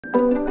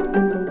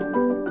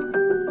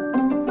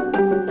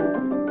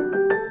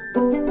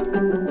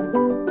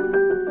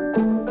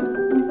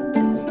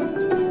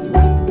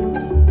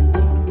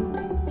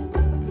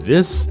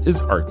This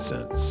is Art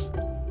Sense,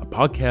 a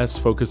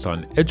podcast focused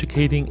on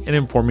educating and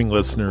informing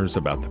listeners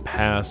about the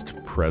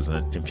past,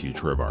 present, and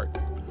future of art.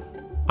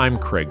 I'm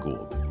Craig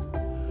Gould.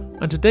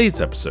 On today's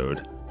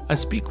episode, I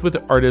speak with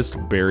artist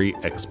Barry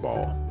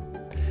Exball.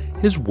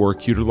 His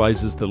work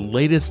utilizes the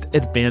latest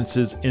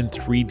advances in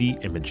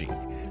 3D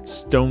imaging,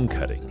 stone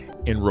cutting,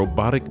 and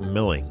robotic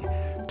milling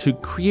to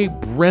create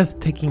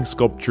breathtaking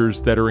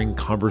sculptures that are in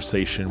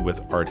conversation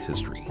with art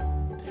history.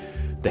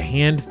 The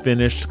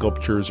hand-finished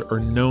sculptures are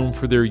known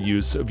for their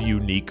use of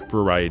unique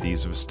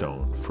varieties of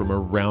stone from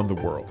around the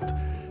world,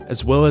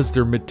 as well as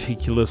their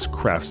meticulous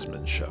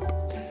craftsmanship.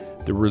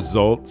 The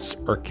results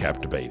are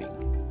captivating.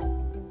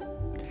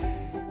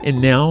 And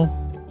now,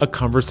 a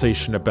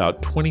conversation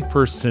about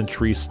 21st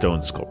century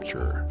stone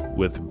sculpture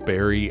with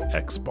Barry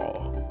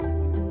Exball.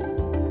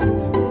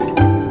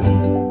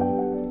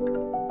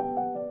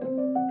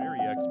 Barry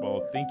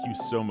Exball, thank you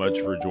so much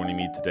for joining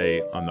me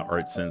today on the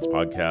Art Sense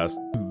podcast.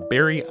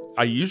 Barry,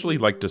 I usually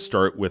like to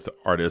start with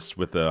artists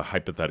with a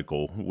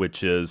hypothetical,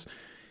 which is,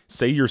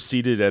 say you're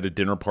seated at a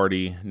dinner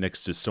party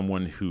next to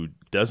someone who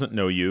doesn't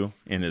know you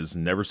and has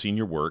never seen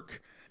your work.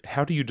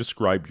 How do you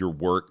describe your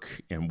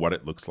work and what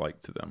it looks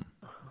like to them?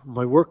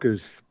 My work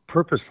is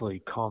purposely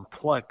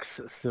complex,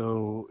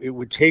 so it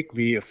would take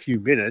me a few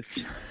minutes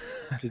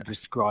to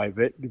describe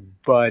it,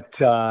 but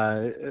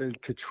to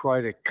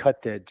try to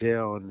cut that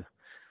down,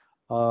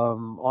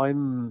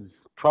 I'm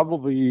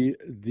probably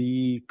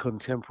the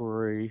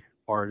contemporary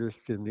artist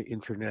in the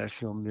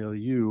international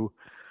milieu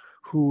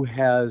who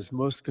has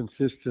most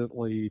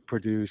consistently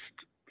produced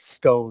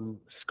stone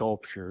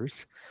sculptures,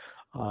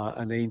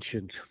 an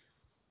ancient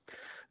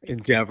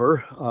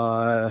endeavor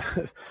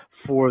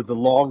for the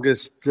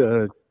longest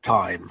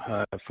time.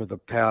 For the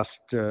past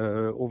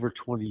over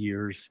 20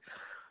 years,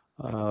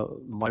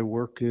 my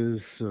work is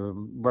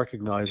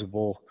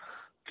recognizable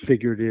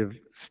figurative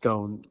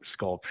stone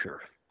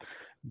sculpture.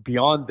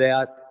 Beyond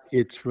that,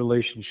 its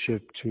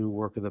relationship to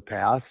work of the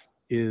past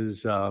is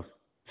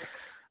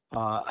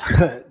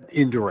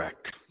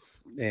indirect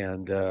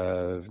and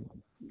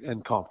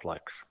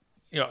complex.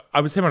 You know, I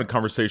was having a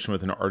conversation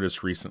with an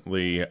artist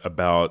recently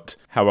about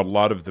how a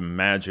lot of the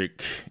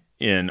magic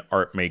in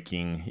art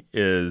making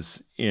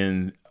is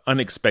in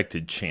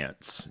unexpected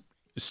chance.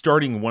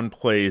 Starting one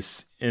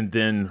place and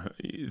then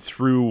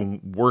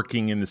through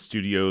working in the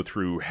studio,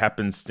 through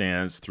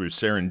happenstance, through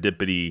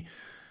serendipity,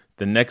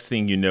 the next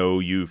thing you know,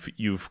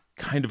 you've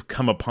kind of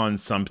come upon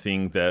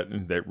something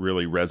that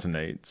really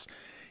resonates.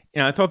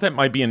 And I thought that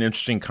might be an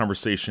interesting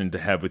conversation to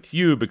have with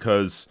you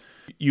because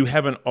you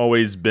haven't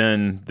always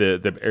been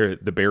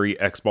the Barry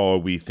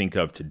Exball we think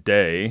of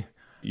today.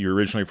 You're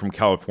originally from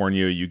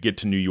California, you get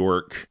to New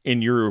York,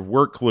 and your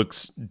work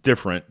looks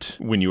different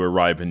when you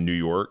arrive in New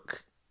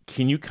York.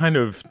 Can you kind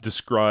of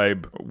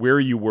describe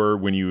where you were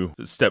when you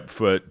stepped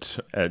foot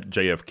at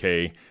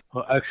JFK?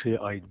 Well, actually,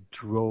 I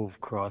drove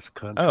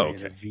cross-country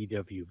in a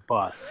VW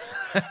bus.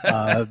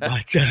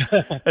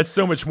 That's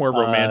so much more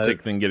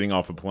romantic than getting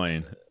off a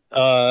plane.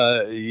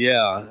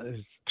 Yeah,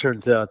 it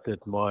turns out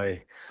that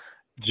my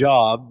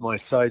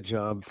side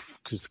job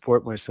to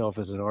support myself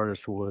as an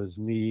artist was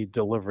me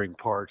delivering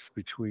parts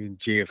between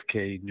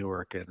JFK,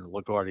 Newark, and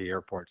LaGuardia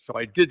Airport. So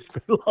I did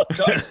spend a lot of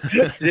time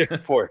at the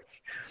airport.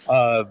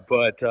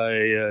 But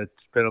I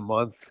spent a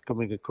month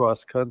coming across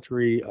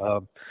country,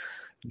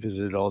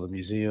 visited all the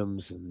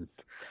museums, and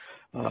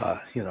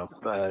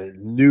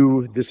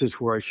knew this is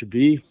where I should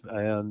be,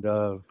 and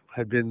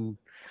had been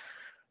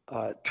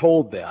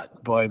told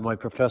that by my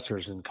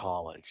professors in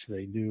college.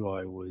 They knew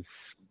I was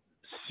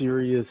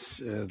serious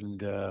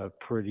and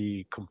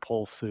pretty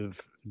compulsive,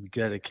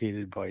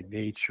 dedicated by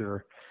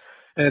nature.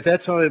 And at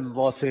that time,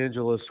 Los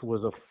Angeles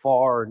was a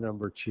far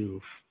number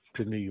two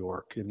to New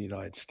York in the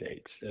United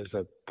States as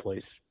a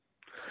place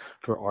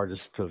for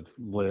artists to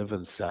live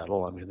and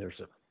settle. I mean, there's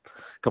a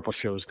couple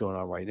shows going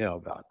on right now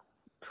about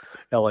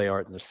LA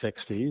art in the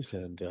 60s.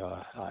 And,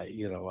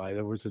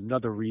 there was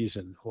another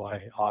reason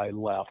why I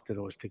left, and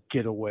it was to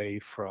get away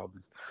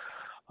from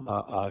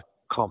a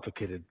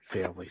complicated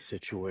family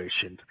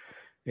situation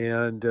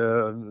and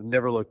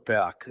never looked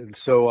back. And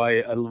so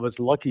I was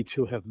lucky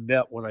to have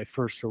met when I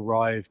first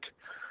arrived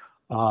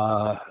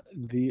a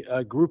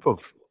group of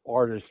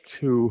artists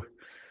who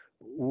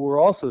were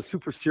also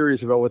super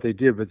serious about what they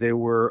did, but they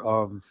were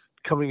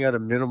coming out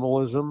of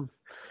minimalism.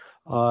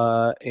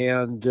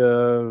 And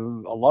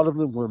a lot of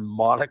them were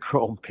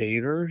monochrome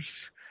painters,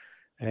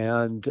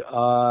 and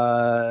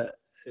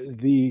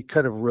the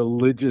kind of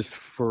religious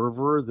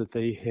fervor that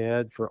they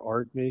had for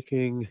art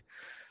making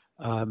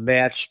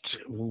matched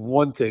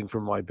one thing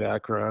from my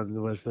background,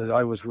 was that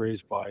I was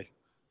raised by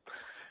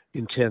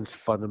intense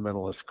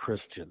fundamentalist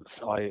Christians.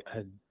 I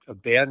had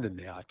abandoned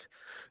that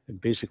and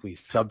basically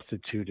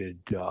substituted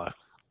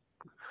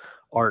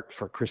art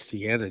for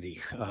Christianity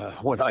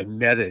when I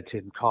met it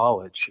in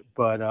college.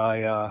 But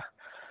I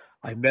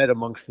met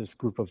amongst this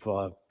group of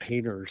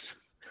painters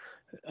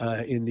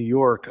in New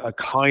York a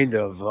kind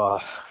of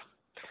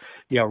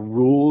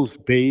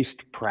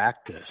rules-based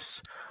practice.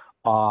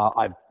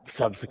 I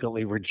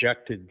subsequently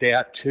rejected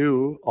that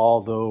too,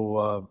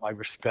 although I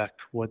respect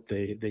what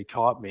they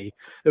taught me.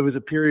 There was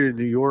a period in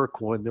New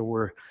York when there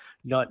were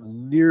not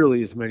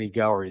nearly as many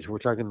galleries. We're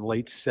talking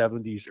late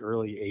 70s,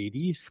 early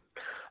 80s.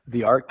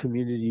 The art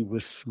community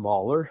was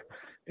smaller,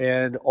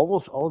 and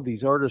almost all of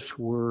these artists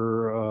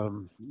were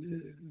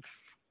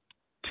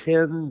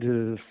 10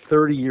 to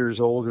 30 years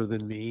older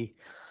than me,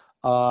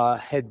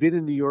 had been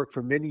in New York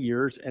for many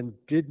years and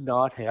did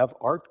not have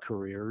art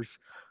careers,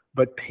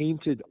 but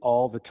painted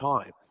all the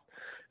time.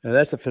 And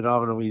that's a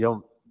phenomenon we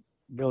don't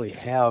really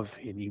have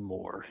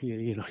anymore.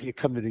 You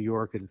come to New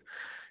York and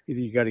either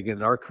you got to get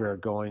an art career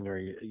going or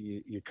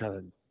you kind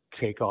of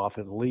take off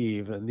and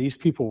leave. And these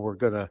people were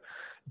going to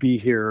be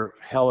here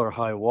hell or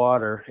high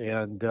water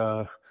and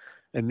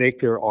make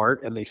their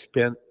art, and they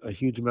spent a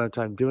huge amount of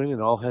time doing it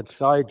and all had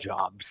side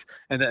jobs.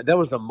 And that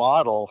was a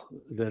model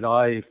that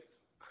I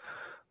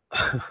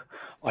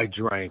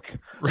drank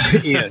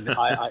in.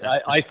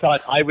 I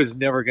thought I was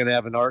never going to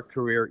have an art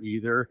career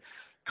either.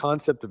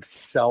 Concept of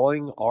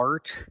selling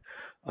art,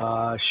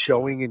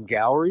 showing in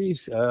galleries,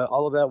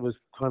 all of that was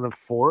kind of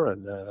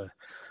foreign.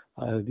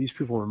 These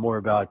people were more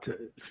about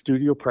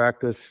studio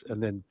practice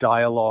and then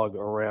dialogue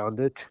around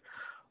it.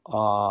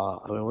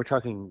 I mean, we're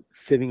talking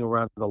sitting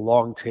around the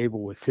long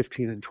table with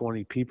 15 and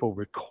 20 people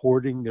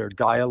recording their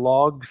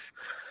dialogues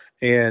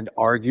and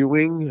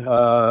arguing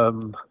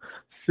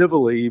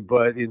civilly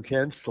but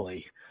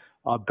intensely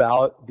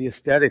about the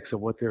aesthetics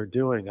of what they're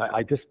doing.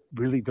 I just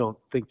really don't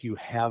think you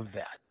have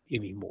that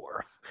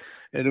anymore.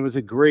 And it was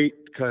a great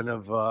kind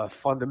of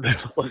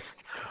fundamentalist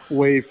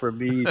way for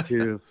me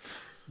to,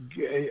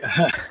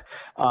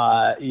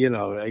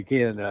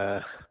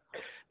 again,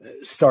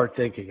 start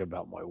thinking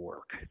about my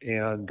work.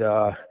 And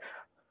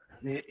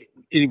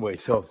anyway,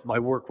 so my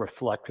work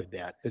reflected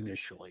that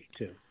initially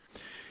too.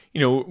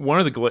 One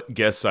of the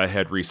guests I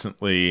had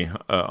recently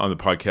on the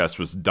podcast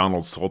was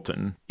Donald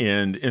Sultan.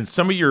 And in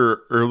some of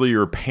your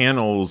earlier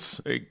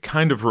panels, it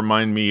kind of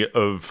remind me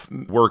of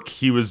work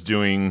he was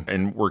doing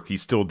and work he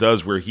still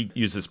does, where he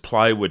uses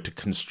plywood to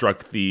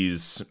construct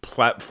these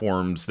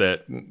platforms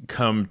that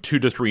come 2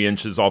 to 3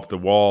 inches off the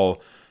wall.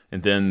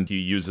 And then he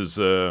uses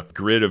a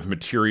grid of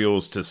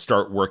materials to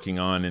start working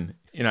on. And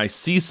I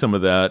see some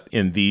of that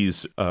in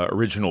these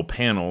original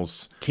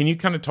panels. Can you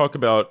kind of talk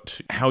about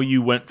how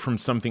you went from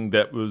something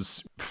that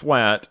was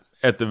flat,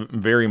 at the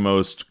very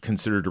most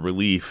considered a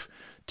relief,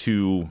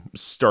 to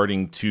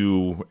starting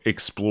to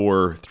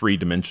explore 3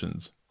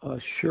 dimensions?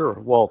 Sure.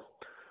 Well,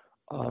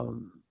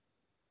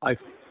 I,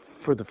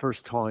 for the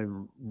first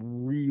time,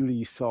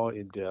 really saw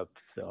in depth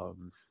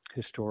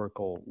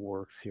historical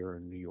works here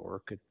in New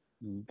York.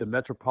 The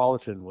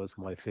Metropolitan was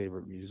my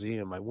favorite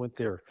museum. I went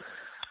there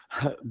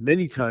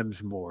many times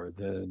more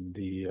than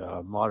the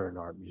modern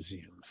art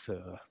museums,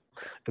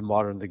 the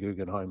modern, the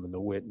Guggenheim, and the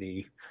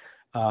Whitney,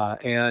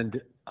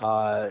 and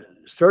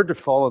started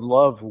to fall in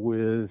love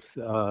with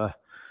the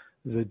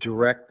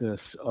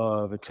directness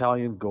of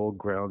Italian gold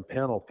ground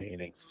panel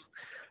painting,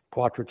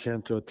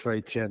 Quattrocento,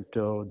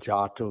 Trecento,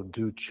 Giotto,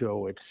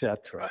 Duccio,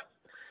 etc.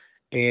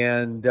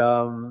 And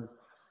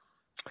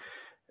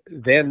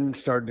then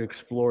started to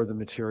explore the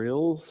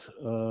materials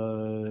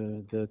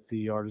that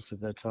the artists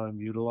at that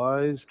time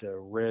utilized.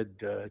 Read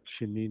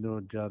Cennino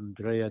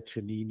d'Andrea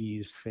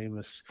Cennini's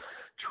famous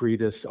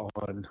treatise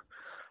on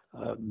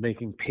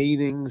making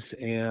paintings,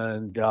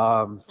 and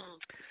also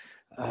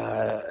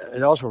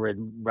read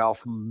Ralph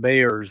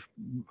Mayer's,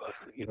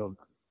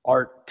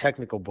 art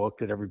technical book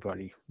that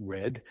everybody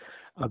read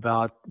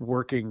about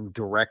working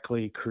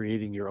directly,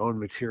 creating your own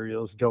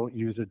materials, don't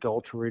use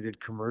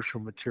adulterated commercial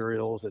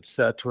materials,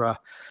 etc.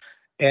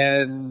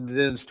 And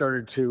then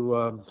started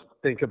to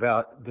think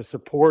about the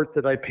support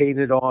that I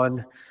painted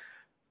on.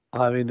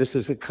 I mean, this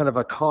is a kind of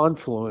a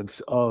confluence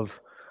of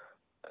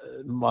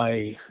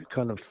my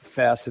kind of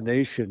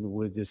fascination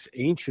with this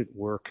ancient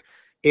work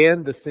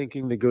and the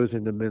thinking that goes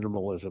into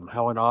minimalism,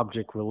 how an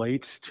object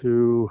relates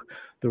to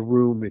the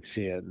room it's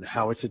in,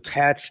 how it's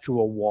attached to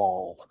a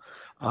wall,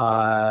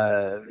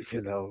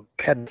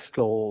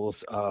 pedestals,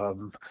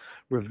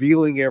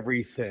 revealing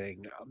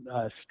everything,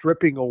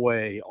 stripping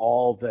away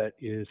all that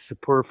is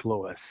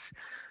superfluous,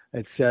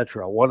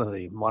 etc. One of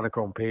the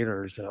monochrome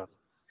painters,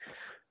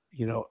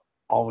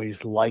 always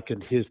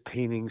likened his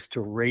paintings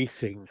to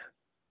racing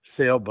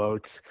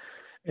sailboats,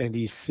 and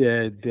he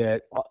said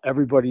that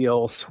everybody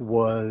else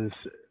was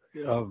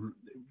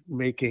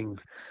making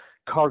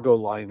cargo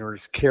liners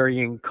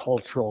carrying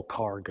cultural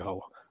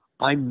cargo.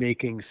 I'm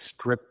making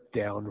stripped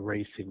down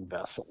racing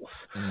vessels.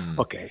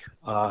 Okay,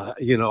 I've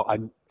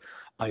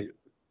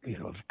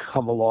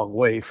come a long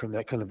way from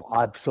that kind of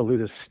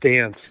absolutist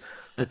stance,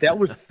 but that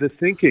was the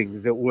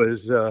thinking that was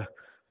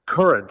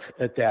current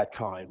at that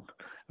time.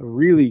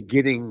 Really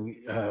getting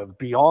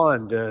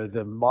beyond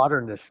the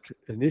modernist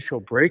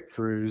initial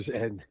breakthroughs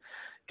and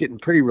getting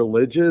pretty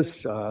religious.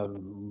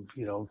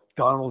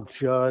 Donald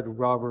Judd,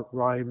 Robert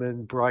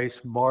Ryman, Bryce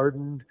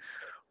Marden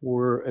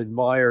were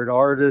admired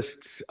artists.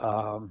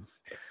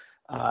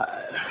 uh,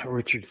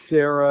 Richard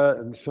Serra,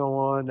 and so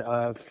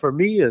on. For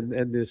me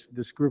and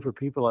this group of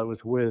people I was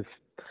with,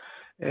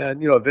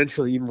 and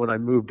eventually, even when I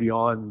moved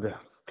beyond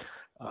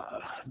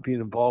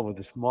being involved with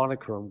this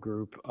monochrome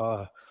group,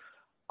 I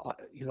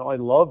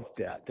loved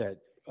that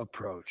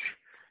approach.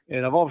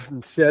 And I've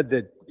often said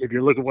that if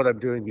you look at what I'm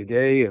doing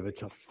today, if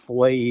it's a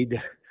flayed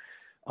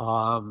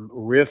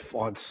riff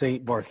on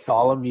Saint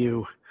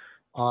Bartholomew,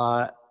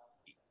 uh,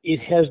 it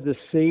has the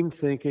same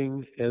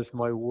thinking as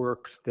my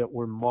works that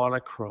were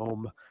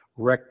monochrome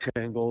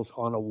rectangles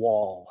on a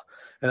wall.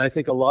 And I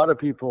think a lot of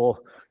people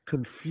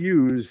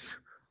confuse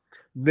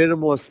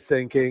minimalist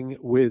thinking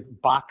with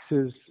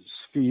boxes,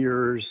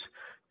 spheres,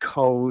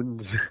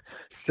 cones,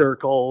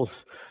 circles,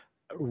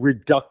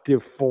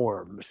 reductive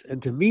forms.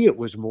 And to me, it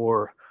was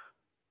more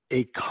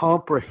a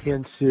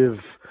comprehensive,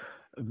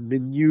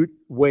 minute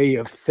way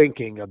of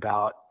thinking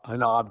about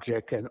an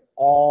object and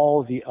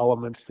all the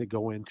elements that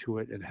go into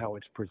it and how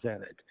it's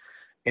presented.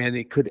 And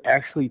it could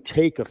actually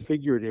take a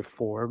figurative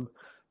form,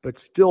 but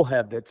still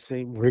have that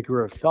same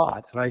rigor of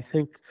thought. And I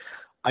think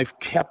I've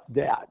kept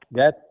that.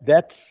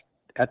 That's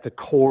at the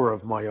core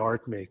of my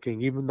art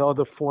making, even though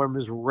the form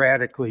is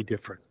radically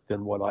different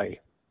than what I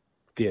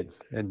did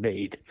and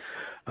made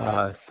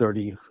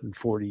 30 and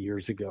 40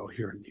 years ago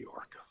here in New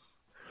York.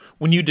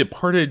 When you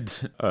departed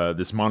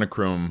this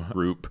monochrome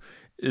group,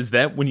 is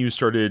that when you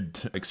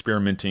started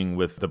experimenting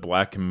with the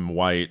black and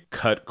white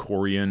cut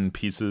Korean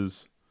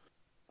pieces?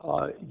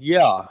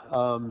 Yeah.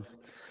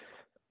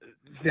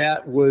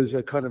 That was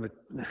a kind of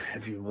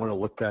if you want to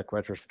look back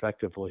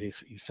retrospectively,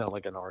 you sound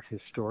like an art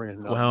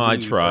historian, not Well, I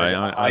me, try.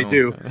 but I I don't.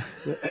 do.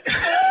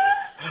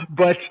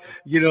 But,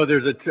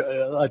 there's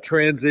a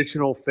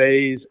transitional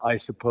phase, I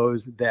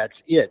suppose that's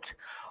it.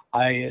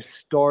 I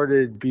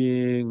started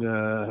being,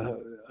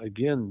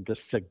 again, just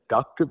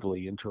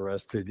seductively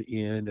interested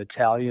in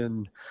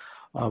Italian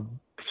uh,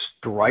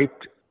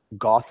 striped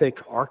Gothic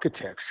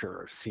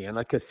architecture,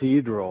 Siena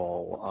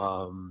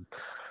Cathedral,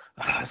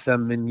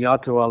 San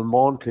Miniato al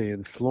Monte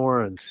in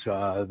Florence,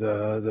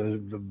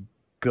 the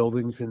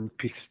buildings in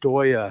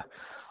Pistoia.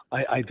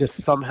 I just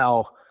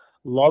somehow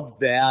loved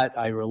that.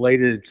 I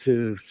related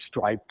to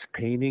striped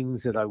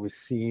paintings that I was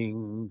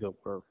seeing that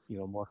were,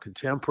 more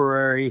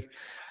contemporary,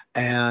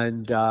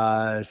 and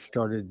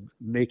started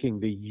making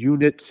the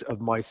units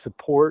of my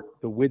support,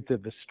 the width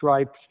of the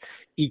stripes,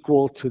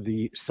 equal to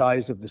the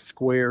size of the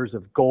squares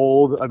of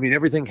gold. I mean,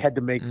 everything had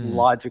to make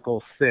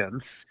logical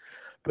sense,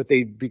 but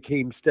they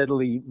became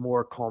steadily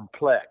more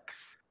complex.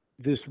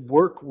 This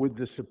work with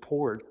the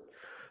support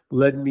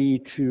led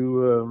me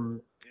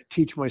to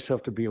teach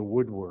myself to be a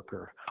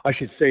woodworker. I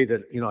should say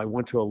that I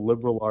went to a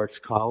liberal arts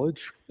college,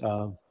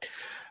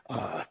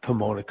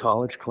 Pomona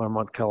College,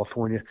 Claremont,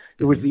 California.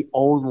 It was the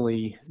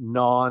only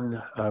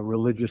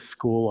non-religious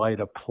school I'd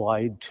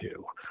applied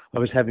to. I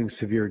was having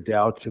severe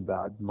doubts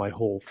about my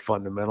whole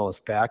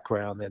fundamentalist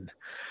background,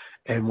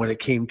 and when it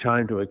came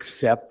time to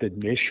accept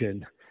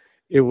admission,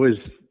 it was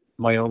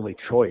my only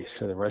choice.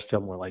 And the rest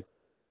of them were like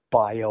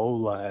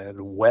Biola and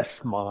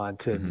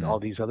Westmont and all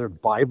these other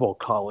Bible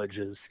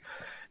colleges.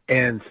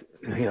 And,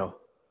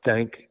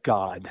 thank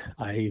God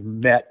I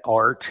met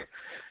art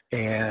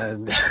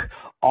and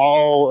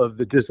all of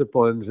the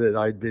disciplines that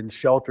I'd been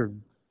sheltered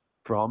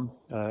from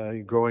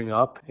growing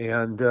up.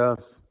 And,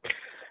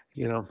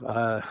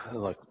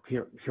 look,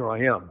 here I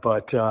am.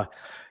 But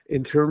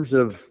in terms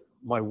of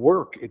my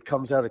work, it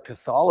comes out of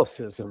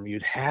Catholicism.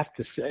 You'd have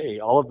to say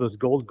all of those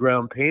gold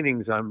ground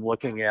paintings I'm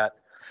looking at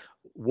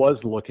were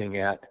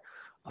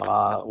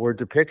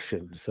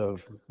depictions of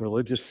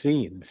religious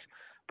scenes.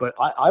 But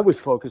I was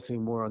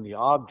focusing more on the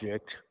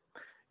object,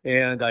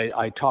 and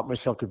I taught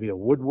myself to be a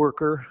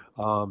woodworker.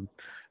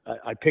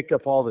 I picked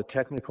up all the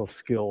technical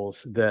skills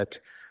that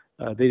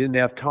they didn't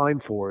have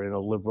time for in a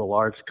liberal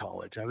arts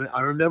college.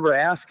 I remember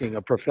asking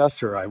a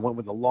professor, I went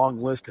with a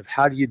long list of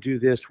how do you do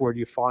this, where do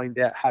you find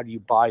that, how do you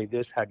buy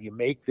this, how do you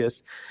make this?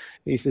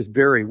 And he says,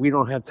 Barry, we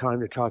don't have time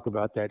to talk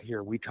about that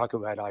here. We talk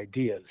about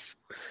ideas.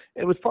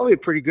 It was probably a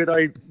pretty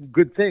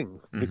good thing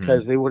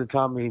because they would have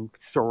taught me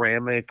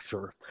ceramics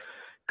or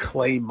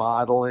clay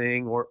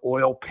modeling or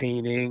oil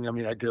painting. I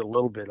mean, I did a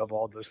little bit of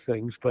all those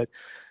things, but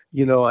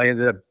I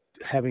ended up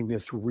having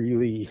this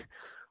really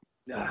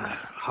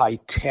high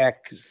tech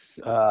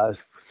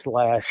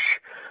slash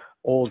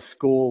old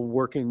school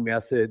working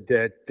method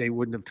that they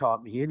wouldn't have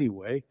taught me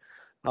anyway.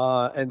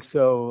 And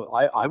so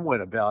I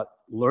went about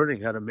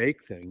learning how to make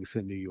things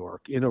in New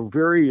York in a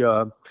very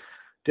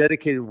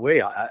dedicated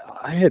way.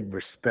 I had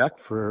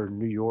respect for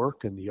New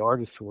York and the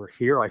artists who were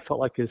here. I felt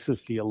like this is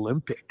the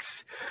Olympics,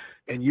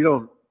 and you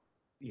don't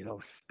you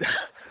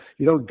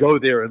don't go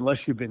there unless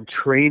you've been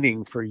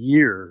training for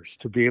years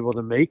to be able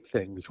to make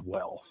things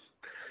well.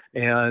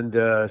 And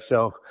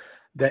so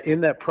that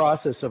in that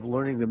process of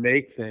learning to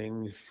make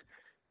things,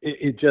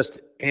 it just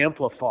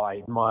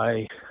amplified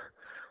my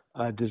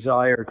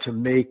desire to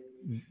make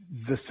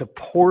the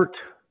support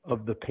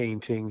of the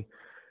painting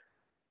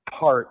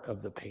part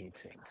of the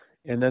painting.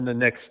 And then the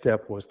next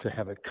step was to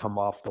have it come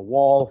off the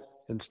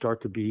wall and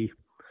start to be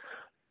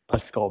a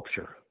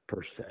sculpture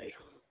per se.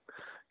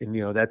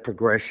 And that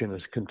progression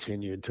has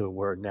continued to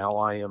where now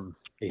I am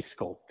a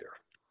sculptor.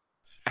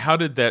 How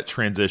did that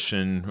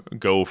transition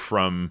go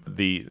from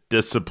the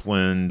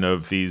discipline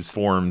of these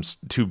forms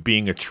to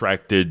being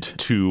attracted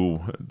to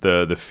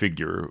the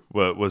figure?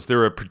 Was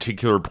there a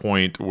particular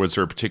point, was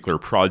there a particular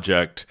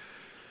project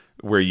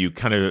where you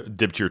kind of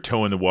dipped your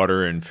toe in the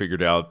water and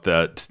figured out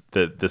that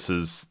this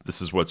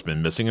is what's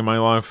been missing in my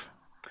life?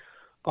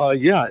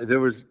 Yeah,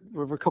 there were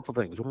a couple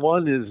things.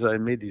 One is I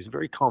made these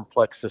very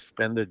complex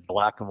suspended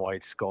black and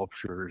white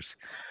sculptures,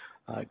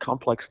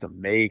 complex to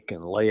make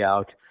and lay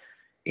out.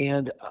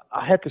 And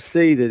I have to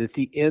say that at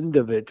the end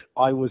of it,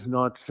 I was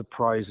not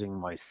surprising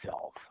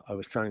myself. I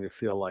was starting to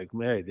feel like,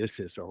 man, this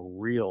is a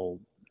real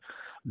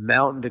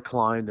mountain to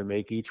climb to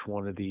make each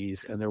one of these.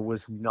 And there was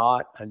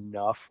not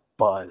enough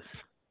buzz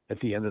at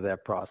the end of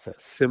that process,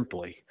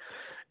 simply.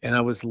 And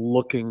I was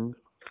looking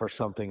for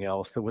something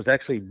else that was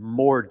actually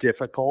more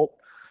difficult,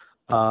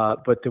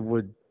 but that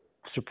would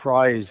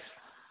surprise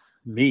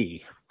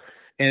me.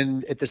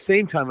 And at the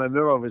same time, I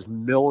remember I was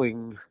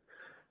milling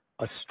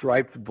a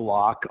striped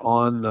block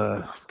on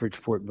the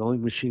Bridgeport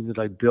milling machine that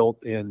I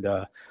built, and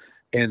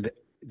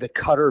the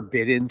cutter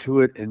bit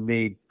into it and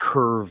made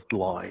curved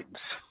lines.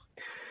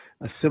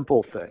 A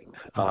simple thing.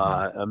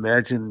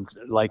 Imagine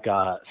like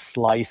a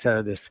slice out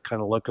of this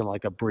kind of looking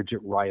like a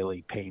Bridget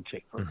Riley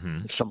painting or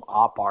some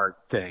op art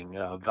thing,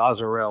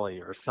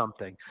 Vasarely or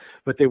something.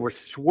 But they were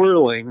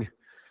swirling,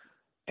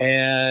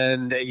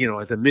 and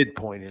at the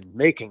midpoint in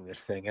making this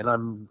thing, and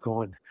I'm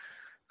going,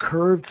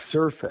 curved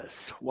surface.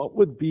 What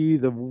would be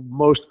the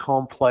most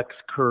complex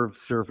curved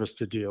surface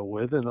to deal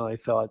with? And I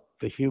thought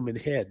the human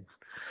head.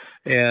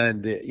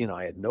 And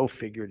I had no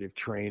figurative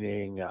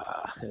training,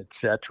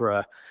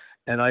 etc.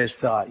 And I just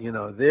thought,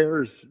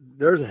 there's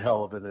a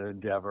hell of an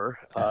endeavor.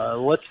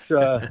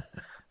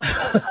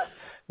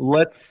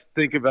 Let's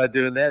think about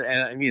doing that.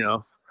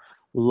 And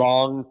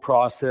long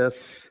process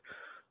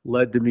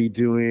led to me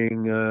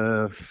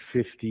doing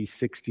 50,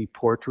 60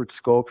 portrait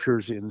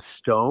sculptures in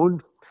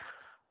stone.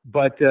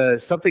 But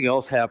something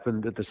else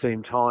happened at the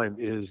same time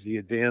is the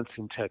advance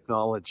in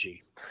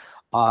technology.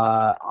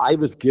 I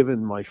was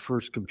given my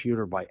first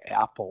computer by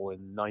Apple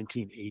in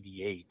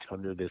 1988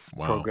 under this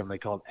program they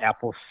called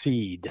Apple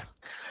Seed.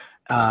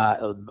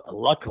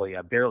 Luckily,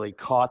 I barely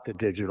caught the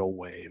digital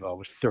wave. I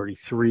was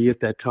 33 at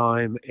that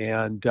time,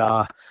 and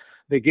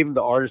they gave them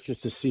to artists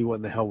just to see what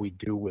in the hell we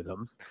do with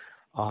them.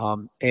 I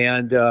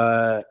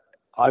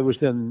was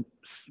then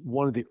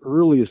one of the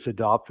earliest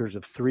adopters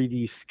of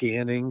 3D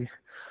scanning.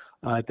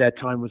 At that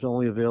time was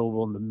only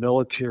available in the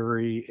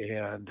military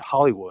and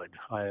Hollywood.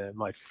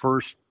 My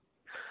first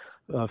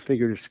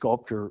figurative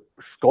sculpture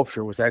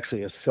was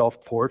actually a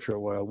self-portrait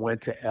where I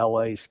went to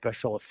LA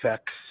special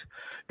effects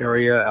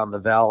area on the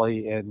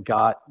valley and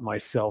got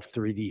myself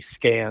 3D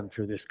scanned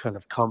through this kind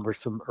of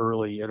cumbersome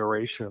early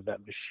iteration of that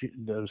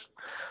machine,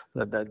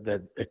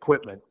 that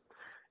equipment.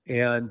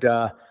 And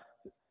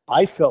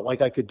I felt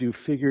like I could do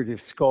figurative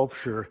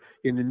sculpture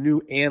in a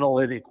new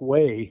analytic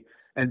way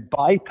and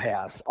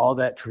bypass all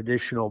that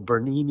traditional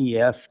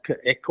Bernini-esque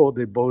École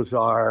des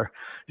Beaux-Arts,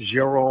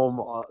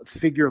 Gérôme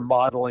figure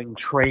modeling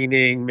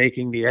training,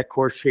 making the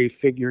écorché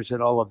figures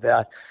and all of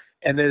that.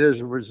 And then as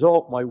a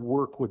result, my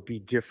work would be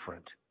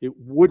different. It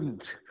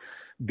wouldn't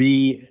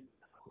be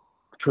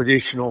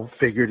traditional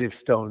figurative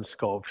stone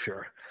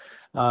sculpture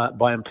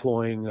by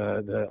employing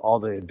all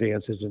the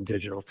advances in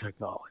digital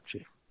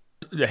technology.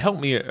 Help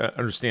me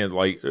understand,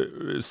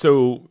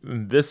 so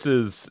this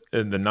is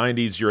in the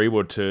 90s, you're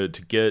able to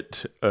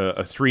get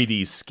a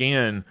 3D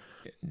scan.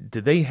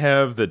 Did they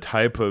have the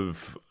type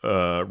of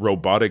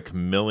robotic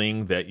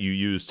milling that you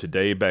use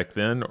today back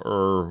then?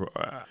 Or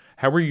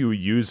how were you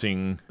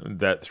using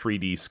that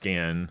 3D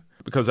scan?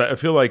 Because I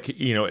feel like,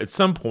 at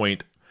some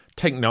point,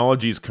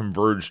 technologies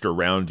converged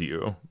around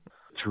you.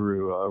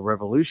 Through a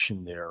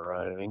revolution there,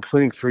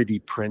 including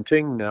 3D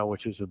printing now,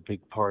 which is a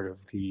big part of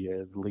the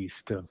at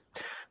least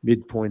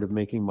midpoint of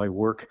making my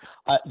work.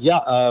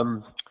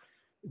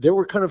 There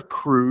were kind of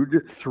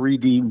crude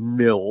 3D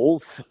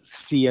mills,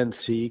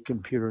 CNC,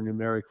 computer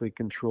numerically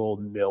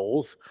controlled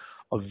mills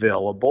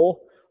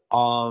available.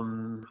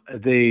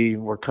 They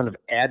were kind of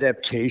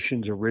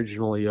adaptations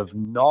originally of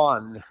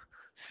non-CNC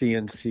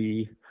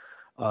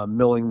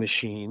milling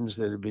machines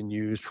that had been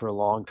used for a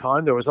long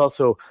time. There was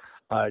also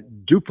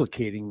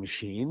duplicating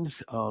machines.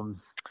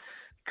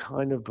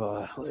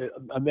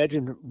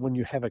 Imagine when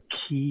you have a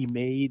key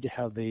made,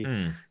 how they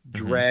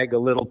drag a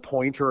little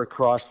pointer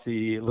across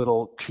the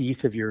little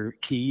teeth of your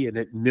key and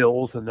it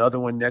mills another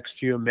one next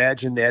to you.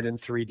 Imagine that in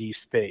 3D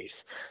space.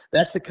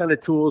 That's the kind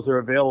of tools that are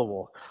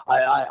available.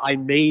 I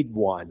made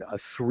one, a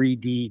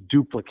 3D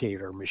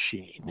duplicator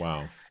machine.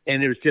 Wow.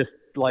 And it was just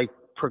like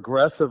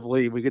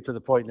progressively, we get to the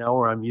point now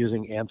where I'm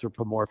using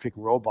anthropomorphic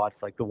robots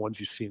like the ones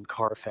you see in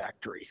car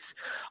factories.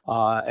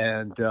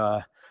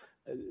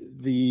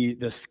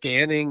 The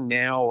scanning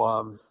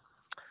now,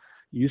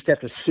 You used to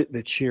have to sit in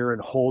a chair and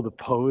hold a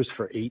pose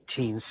for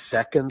 18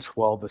 seconds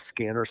while the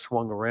scanner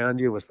swung around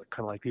you. It was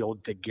kind of like the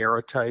old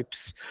daguerreotypes.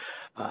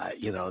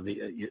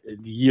 It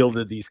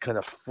yielded these kind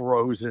of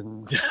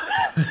frozen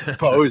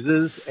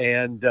poses.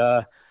 And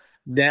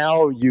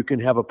now you can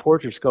have a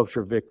portrait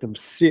sculpture victim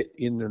sit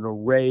in an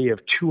array of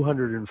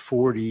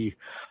 240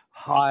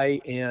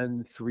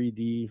 high-end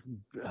 3D,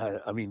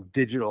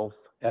 digital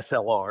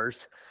SLRs,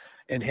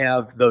 and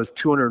have those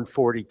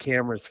 240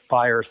 cameras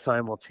fire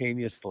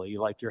simultaneously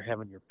like you're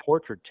having your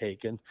portrait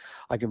taken.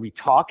 I can be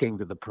talking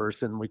to the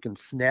person. We can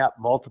snap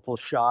multiple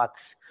shots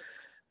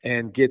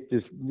and get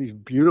these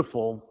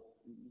beautiful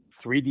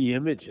 3D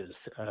images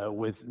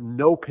with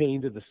no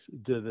pain to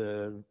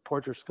the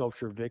portrait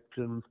sculpture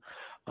victim.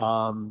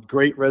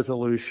 Great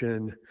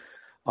resolution.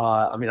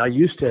 I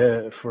used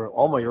to, for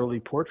all my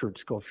early portrait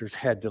sculptures,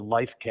 had to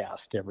life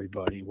cast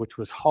everybody, which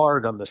was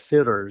hard on the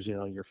sitters,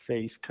 your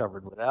face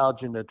covered with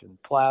alginate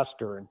and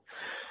plaster. And,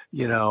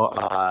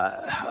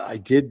 I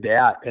did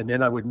that. And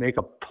then I would make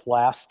a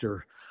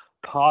plaster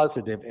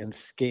positive and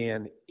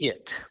scan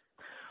it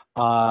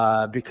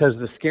because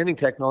the scanning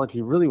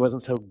technology really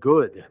wasn't so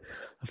good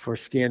for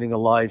scanning a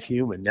live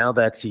human. Now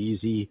that's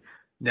easy.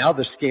 Now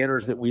the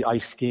scanners that I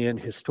scan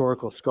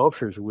historical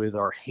sculptures with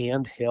are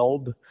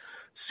handheld,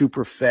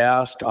 super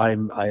fast. I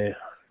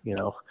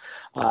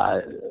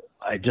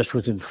just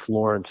was in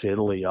Florence,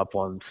 Italy, up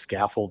on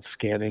scaffold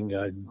scanning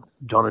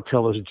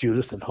Donatello's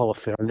Judas and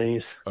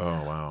Holofernes.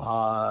 Oh,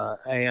 wow.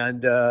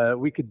 And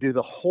we could do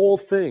the whole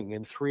thing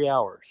in 3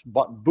 hours.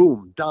 But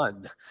boom,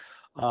 done.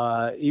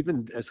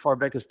 Even as far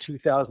back as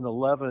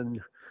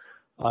 2011,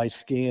 I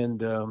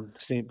scanned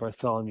St.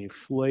 Bartholomew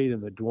Flate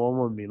in the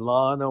Duomo in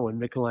Milano and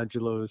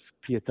Michelangelo's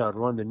Pietà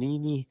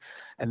Rondanini.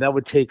 And that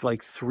would take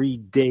like 3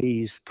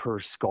 days per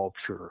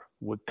sculpture,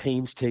 with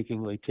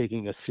painstakingly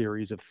taking a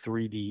series of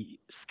 3D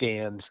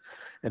scans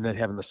and then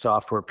having the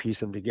software piece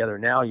them together.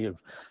 Now you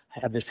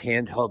have this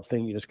handheld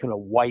thing. You just kind of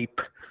wipe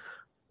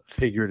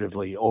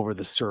figuratively over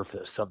the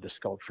surface of the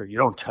sculpture. You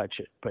don't touch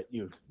it, but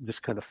you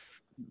just kind of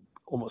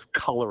almost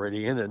color it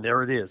in, and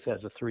there it is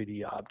as a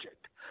 3D object.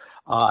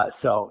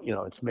 So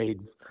it's made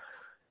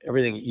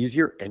everything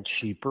easier and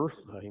cheaper.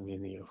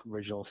 The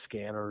original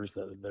scanners,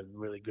 the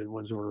really good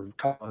ones, were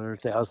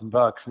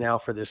 $200,000. Now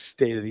for this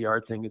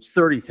state-of-the-art thing, it's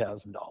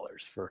 $30,000.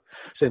 For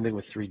same thing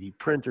with 3D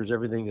printers,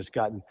 everything has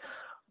gotten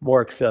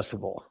more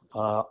accessible.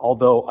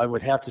 Although I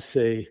would have to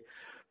say,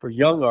 for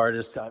young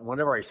artists,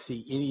 whenever I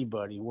see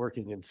anybody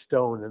working in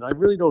stone, and I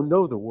really don't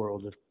know the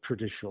world of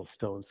traditional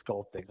stone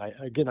sculpting.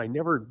 I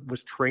never was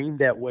trained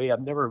that way.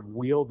 I've never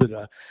wielded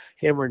a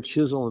hammer and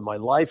chisel in my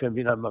life.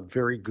 I'm a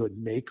very good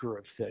maker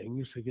of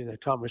things. Again, I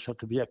taught myself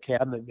to be a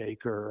cabinet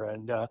maker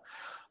and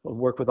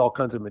work with all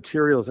kinds of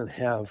materials and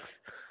have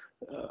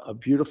a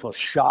beautiful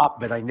shop,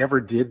 but I never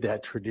did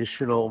that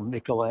traditional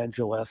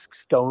Michelangelo-esque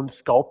stone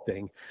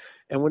sculpting.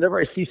 And whenever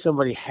I see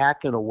somebody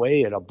hacking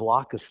away at a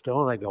block of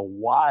stone, I go,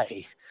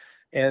 why?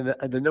 And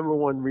the number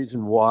one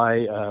reason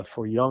why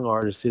for young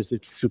artists is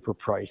it's super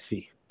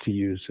pricey to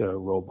use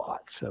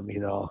robots.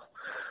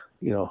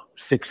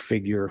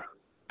 6-figure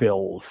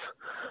bills,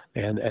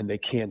 and they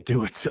can't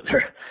do it. So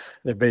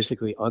they're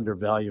basically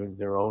undervaluing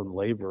their own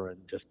labor and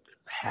just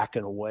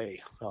hacking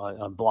away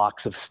on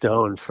blocks of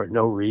stone for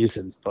no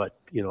reason, but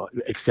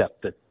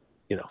except that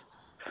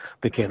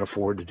they can't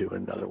afford to do it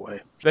another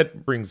way.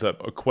 That brings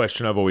up a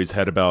question I've always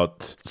had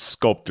about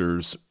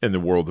sculptors in the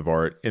world of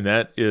art, and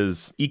that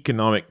is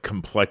economic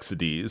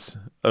complexities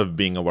of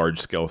being a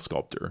large-scale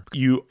sculptor.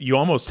 You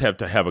almost have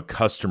to have a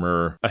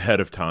customer ahead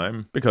of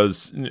time,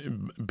 because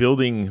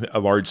building a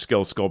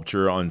large-scale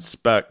sculpture on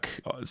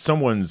spec,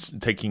 someone's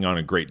taking on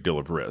a great deal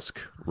of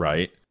risk,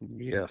 right?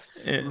 Yes.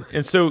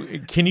 And so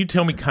can you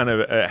tell me kind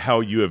of how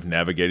you have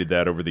navigated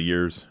that over the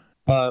years?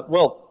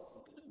 Well,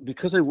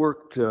 because I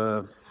worked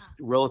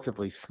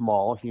relatively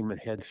small human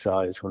head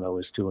size when I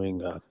was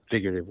doing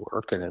figurative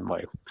work, and then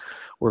my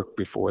work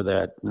before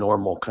that,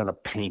 normal kind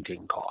of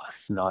painting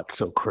costs, not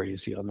so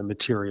crazy on the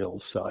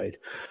materials side.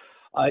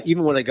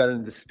 Even when I got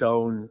into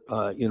stone,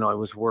 I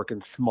was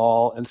working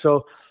small, and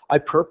so I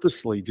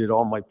purposely did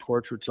all my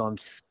portraits on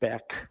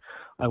spec.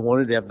 I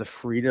wanted to have the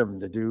freedom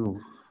to do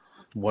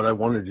what I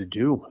wanted to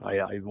do.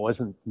 I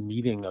wasn't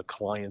meeting a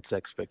client's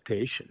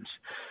expectations,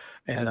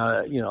 and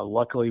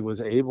luckily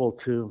was able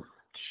to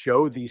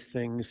show these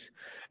things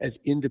as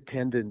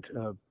independent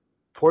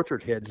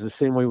portrait heads, the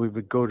same way we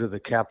would go to the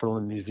Capitol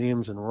and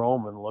museums in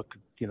Rome and look at,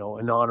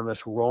 anonymous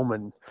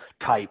Roman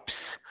types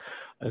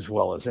as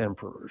well as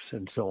emperors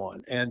and so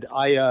on. And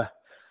I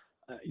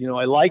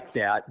like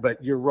that,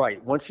 but you're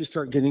right. Once you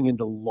start getting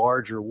into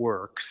larger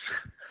works,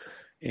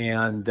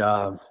 and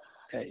that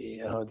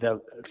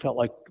felt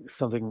like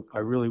something I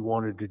really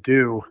wanted to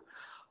do.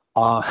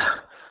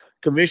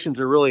 Commissions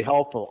are really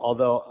helpful,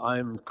 although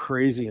I'm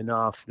crazy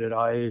enough that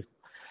I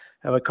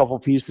have a couple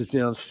pieces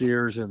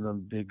downstairs in the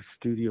big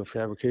studio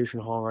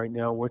fabrication hall right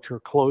now, which are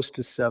close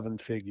to 7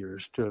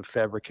 figures to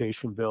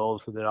fabrication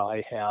bills that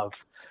I have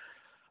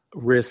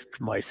risk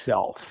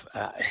myself.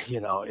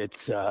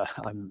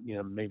 I'm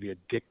maybe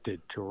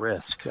addicted to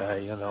risk.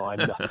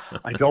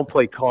 I don't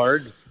play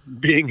cards.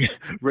 Being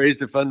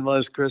raised a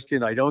fundamentalist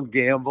Christian, I don't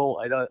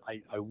gamble.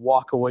 I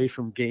walk away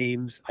from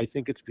games. I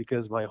think it's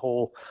because my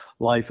whole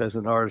life as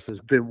an artist has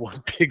been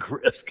one big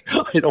risk.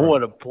 I don't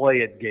want to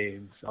play at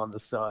games on the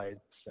side.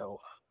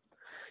 So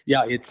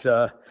yeah, it's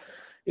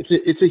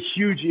a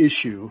huge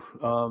issue.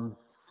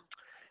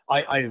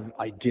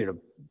 I did a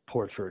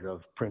portrait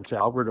of Prince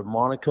Albert of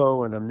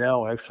Monaco, and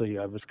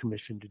I was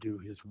commissioned to do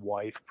his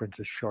wife,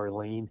 Princess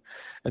Charlene,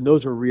 and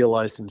those are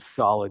realized in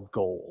solid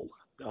gold.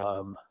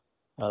 Um,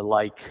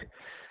 like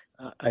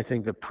I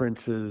think the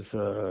Prince's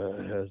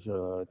has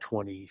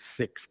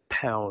 26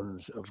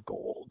 pounds of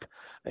gold.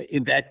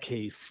 In that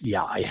case,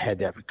 yeah, I had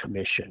to have a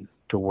commission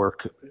to work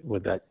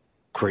with that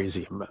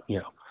crazy,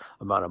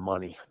 amount of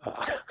money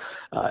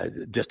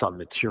just on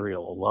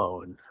material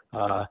alone.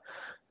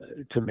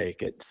 To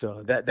make it.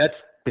 So that's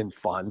been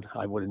fun.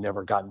 I would have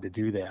never gotten to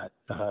do that,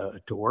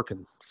 to work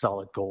in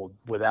solid gold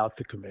without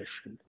the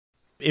commission.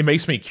 It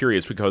makes me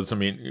curious because, I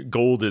mean,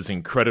 gold is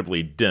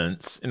incredibly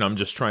dense, and I'm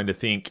just trying to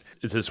think,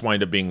 is this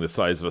wind up being the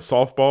size of a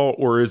softball,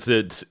 or is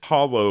it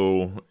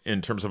hollow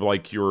in terms of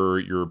like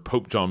your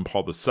Pope John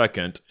Paul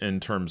II in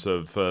terms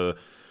of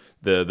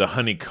the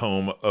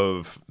honeycomb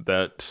of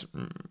that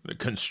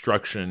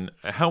construction?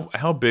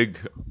 How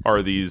big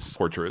are these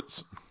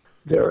portraits?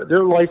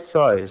 They're life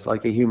size,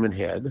 like a human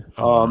head.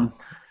 Oh, wow.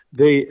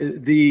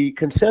 The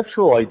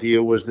conceptual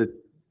idea was that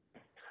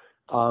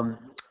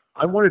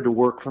I wanted to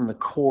work from the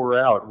core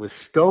out. With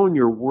stone,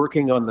 you're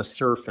working on the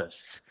surface.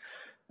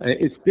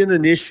 It's been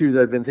an issue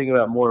that I've been thinking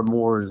about more and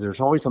more. Is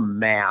there's always a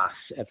mass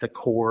at the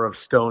core of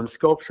stone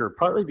sculpture,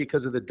 partly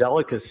because of the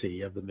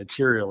delicacy of the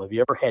material. Have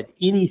you ever had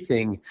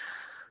anything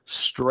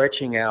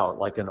stretching out,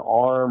 like an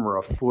arm or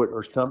a foot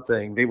or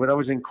something? They would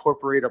always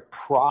incorporate a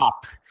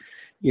prop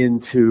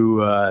into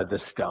the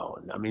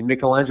stone. I mean,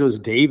 Michelangelo's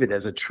David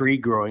has a tree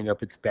growing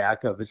up its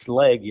back of its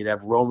leg. You'd have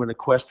Roman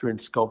equestrian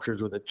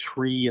sculptures with a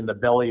tree in the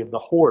belly of the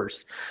horse.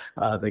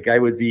 The guy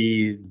would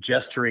be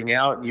gesturing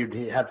out, and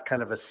you'd have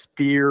kind of a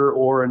spear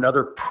or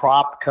another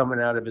prop coming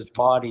out of his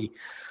body.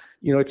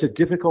 It's a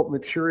difficult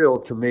material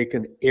to make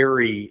an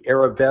airy,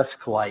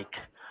 arabesque-like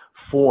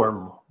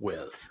form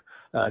with,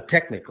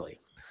 technically.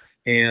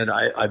 And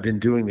I've been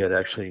doing that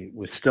actually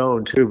with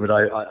stone too, but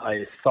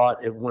I thought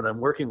when I'm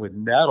working with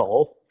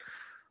metal,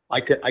 I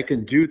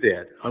can do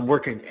that. I'm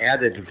working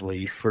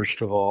additively,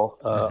 first of all.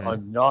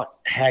 I'm not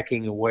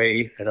hacking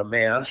away at a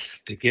mass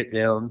to get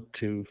down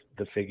to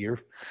the figure.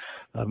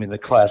 I mean, the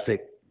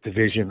classic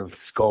division of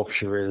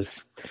sculpture is,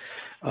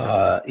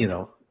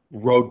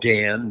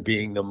 Rodin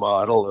being the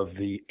model of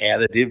the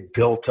additive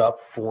built up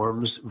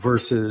forms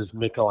versus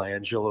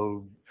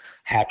Michelangelo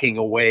hacking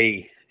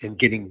away and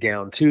getting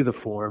down to the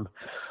form.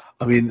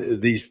 I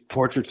mean, these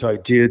portraits I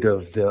did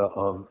of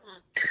the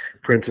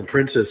Prince and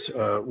Princess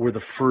were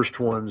the first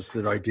ones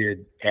that I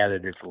did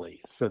additively.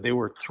 So they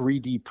were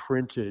 3D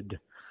printed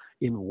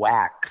in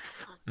wax,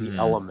 the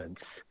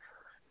elements.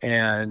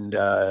 And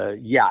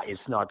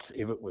it's not.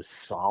 If it was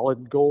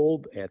solid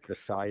gold at the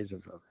size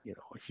of a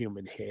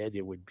human head,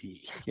 it would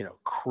be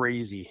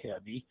crazy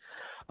heavy.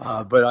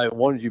 But I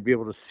wanted you to be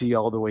able to see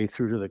all the way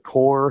through to the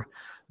core.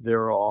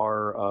 There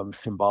are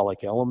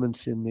symbolic elements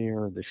in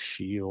there, the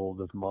shield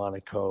of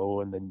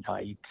Monaco and the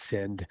knights,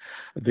 and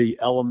the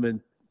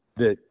element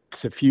that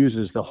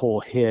suffuses the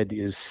whole head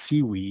is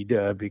seaweed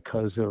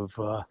because of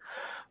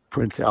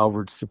Prince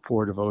Albert's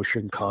support of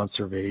ocean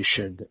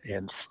conservation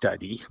and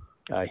study.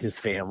 His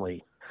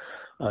family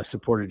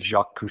supported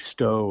Jacques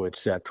Cousteau,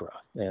 etc.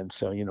 And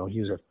so,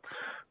 he's a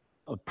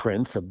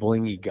prince, a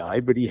blingy guy,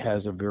 but he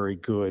has a very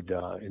good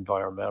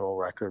environmental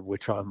record,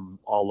 which I'm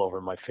all over.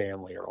 My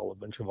family are all a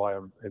bunch of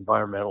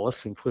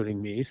environmentalists,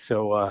 including me.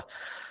 So, I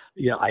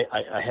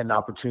had an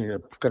opportunity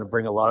to kind of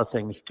bring a lot of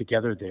things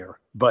together there.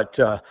 But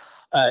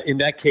in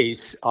that case,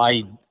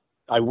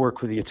 I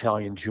work with the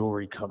Italian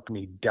jewelry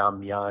company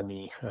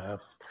Damiani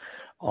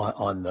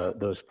on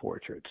those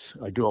portraits.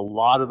 I do a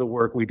lot of the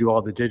work. We do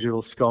all the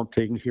digital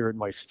sculpting here at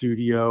my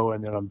studio,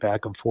 and then I'm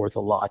back and forth a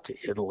lot to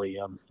Italy.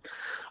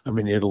 I'm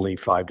in Italy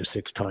 5 to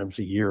 6 times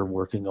a year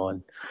working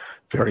on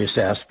various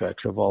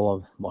aspects of all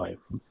of my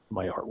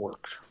artworks.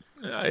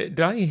 Did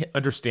I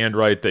understand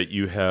right that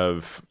you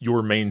have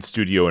your main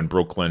studio in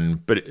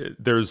Brooklyn, but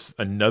there's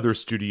another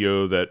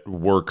studio that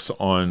works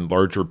on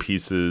larger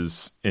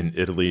pieces in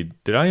Italy?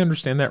 Did I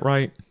understand that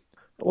right?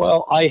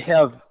 Well,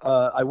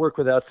 I work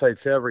with outside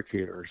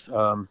fabricators.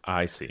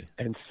 I see.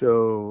 And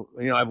so,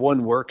 I have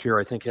one work here,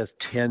 I think has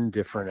 10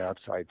 different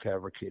outside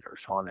fabricators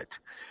on it.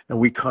 And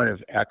we kind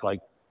of act like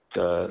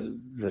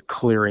the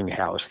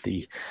clearinghouse,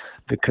 the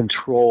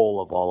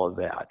control of all of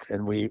that.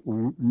 And we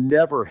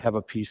never have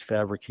a piece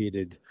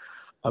fabricated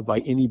by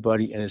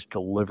anybody and it's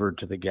delivered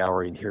to the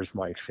gallery, and here's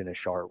my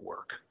finished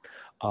artwork.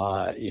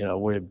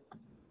 We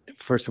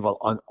first of all,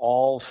 on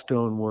all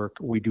stonework,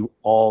 we do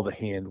all the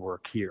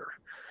handwork here.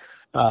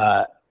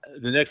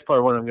 The next part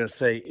of what I'm going to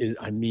say is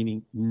I'm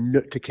meaning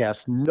to cast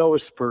no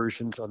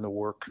aspersions on the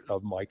work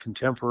of my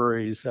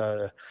contemporaries,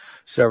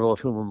 several of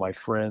whom are my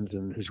friends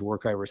and whose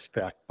work I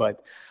respect.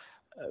 But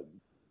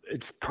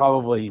it's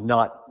probably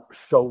not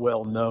so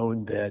well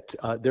known that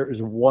there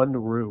is one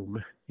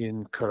room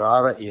in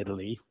Carrara,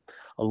 Italy,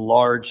 a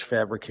large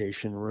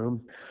fabrication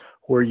room,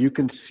 where you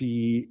can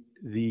see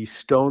the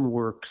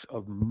stoneworks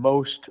of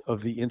most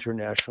of the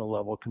international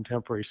level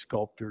contemporary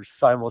sculptors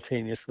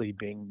simultaneously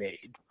being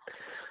made.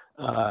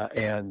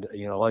 And,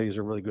 you know, a lot of these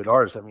are really good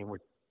artists. I mean, we're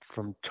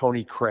from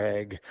Tony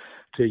Craig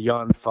to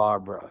Jan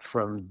Fabre,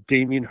 from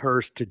Damien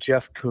Hirst to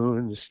Jeff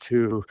Koons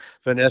to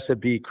Vanessa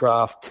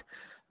Beecroft,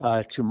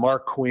 to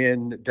Mark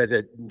Quinn,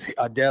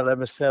 Adele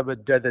Emeseba,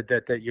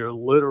 that you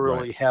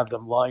literally have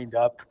them lined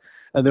up.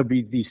 And there'll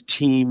be these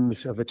teams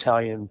of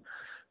Italian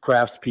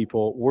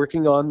craftspeople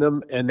working on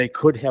them, and they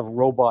could have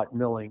robot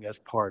milling as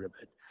part of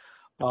it.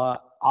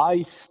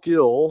 I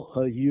still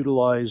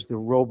utilize the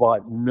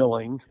robot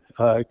milling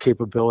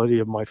capability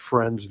of my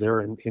friends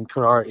there in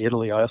Carrara,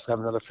 Italy. I also have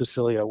another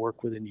facility I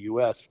work with in the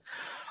U.S.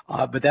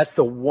 But that's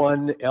the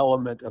one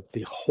element of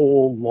the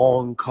whole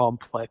long,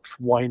 complex,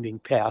 winding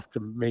path to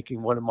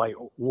making one of my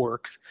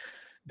works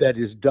that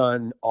is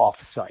done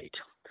off-site.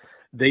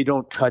 They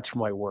don't touch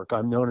my work.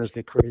 I'm known as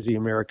the crazy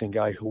American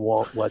guy who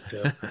won't let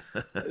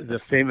the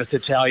famous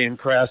Italian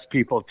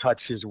craftspeople touch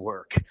his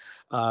work.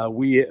 I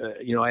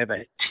have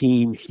a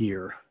team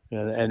here,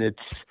 and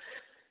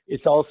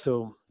it's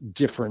also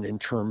different in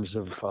terms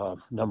of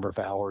number of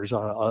hours.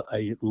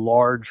 A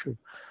large,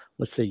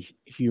 let's say,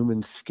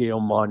 human scale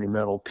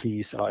monumental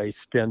piece, I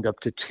spend up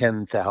to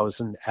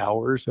 10,000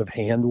 hours of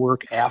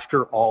handwork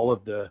after all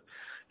of the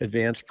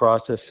advanced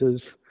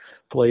processes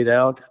played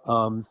out.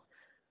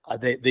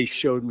 They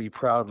showed me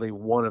proudly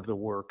one of the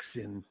works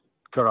in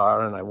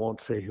Carrara, and I won't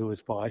say who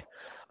it's by.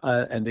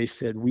 And they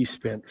said, we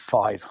spent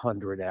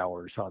 500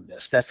 hours on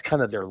this. That's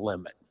kind of their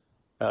limit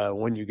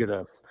when you get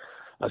a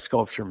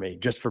sculpture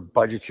made, just for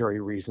budgetary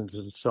reasons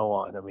and so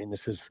on. I mean, this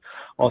is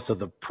also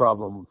the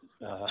problem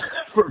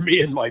for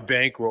me and my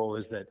bankroll,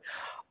 is that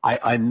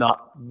I'm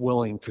not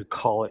willing to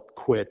call it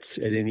quits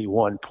at any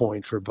one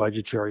point for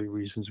budgetary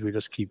reasons. We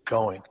just keep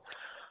going.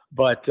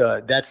 But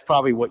that's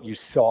probably what you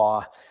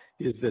saw,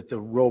 is that the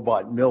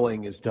robot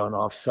milling is done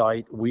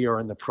off-site. We are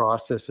in the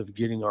process of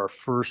getting our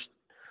first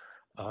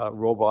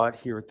robot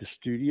here at the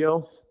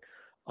studio.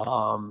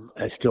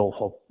 I still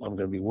hope I'm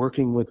going to be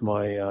working with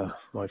my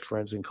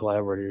friends and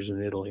collaborators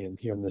in Italy and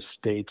here in the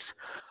States.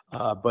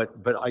 But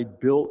I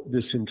built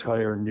this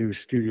entire new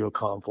studio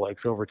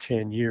complex over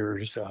 10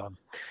 years.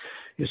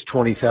 It's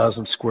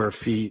 20,000 square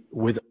feet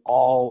with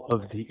all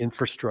of the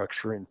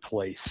infrastructure in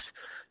place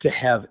to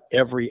have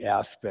every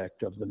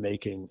aspect of the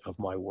making of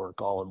my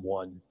work all in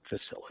one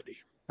facility.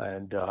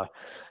 And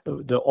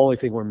the only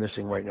thing we're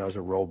missing right now is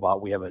a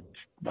robot. We have a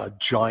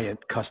giant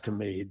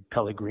custom-made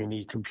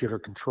Pellegrini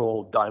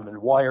computer-controlled diamond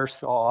wire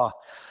saw.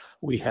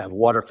 We have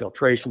water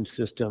filtration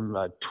system,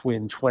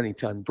 twin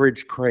 20-ton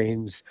bridge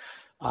cranes,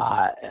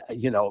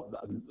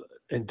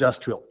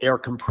 industrial air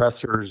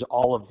compressors,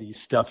 all of the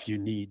stuff you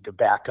need to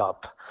back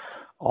up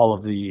all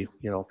of the,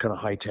 kind of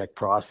high-tech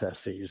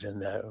processes.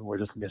 And we're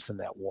just missing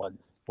that one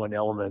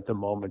element at the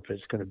moment, but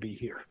it's going to be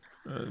here.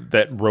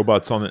 That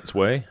robot's on its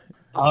way?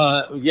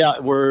 Yeah,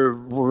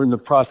 we're in the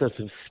process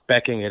of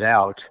speccing it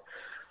out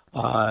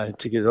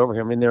to get it over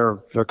here. I mean,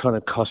 they're kind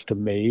of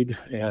custom made,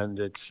 and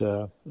it's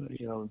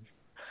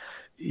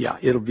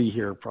it'll be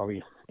here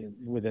probably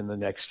within the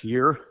next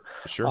year.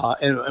 Sure.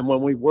 And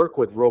when we work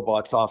with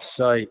robots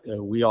off-site,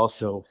 we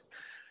also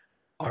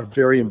are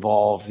very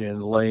involved in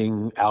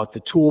laying out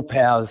the tool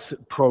paths,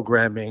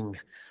 programming,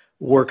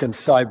 working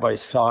side by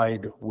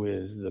side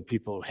with the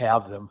people who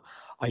have them.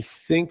 I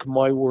think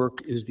my work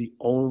is the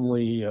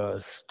only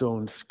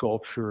stone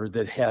sculpture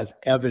that has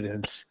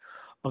evidence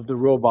of the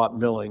robot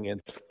milling as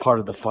part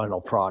of the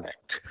final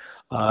product.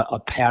 A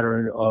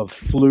pattern of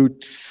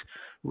flutes,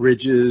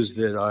 ridges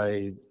that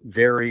I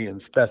vary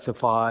and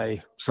specify.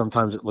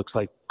 Sometimes it looks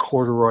like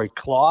corduroy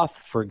cloth,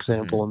 for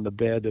example, in the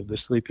bed of the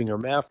sleeping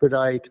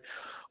hermaphrodite.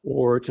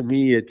 Or to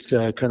me, it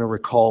kind of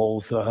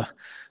recalls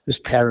this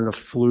pattern of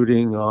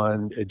fluting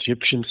on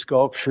Egyptian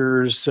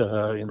sculptures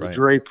in the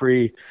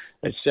drapery,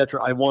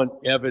 etc. I want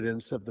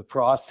evidence of the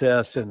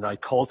process, and I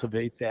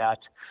cultivate that.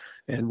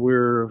 And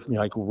we're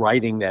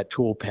writing that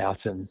tool path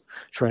and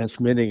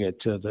transmitting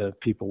it to the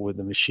people with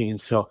the machine.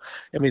 So,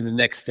 I mean, the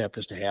next step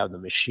is to have the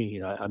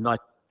machine. I'm not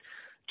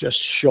just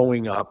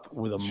showing up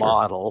with a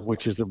model,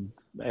 which is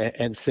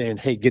and saying,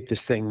 hey, get this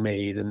thing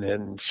made, and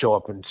then show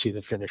up and see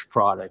the finished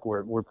product.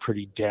 We're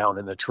pretty down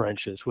in the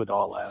trenches with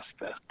all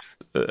aspects.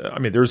 I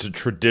mean, there's a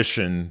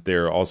tradition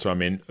there also. I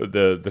mean,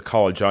 the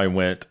college I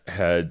went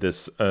had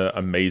this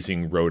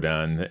amazing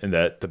Rodin, and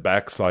that the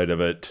backside of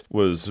it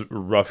was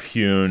rough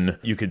hewn.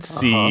 You could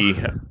see,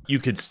 you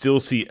could still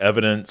see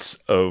evidence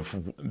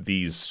of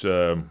these.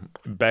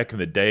 Back in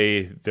the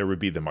day, there would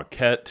be the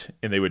maquette,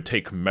 and they would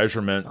take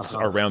measurements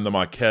around the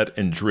maquette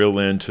and drill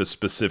into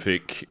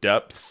specific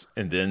depths,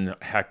 and then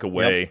hack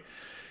away.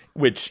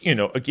 which,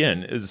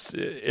 again,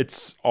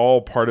 it's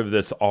all part of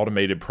this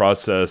automated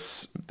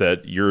process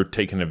that you're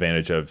taking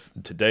advantage of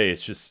today.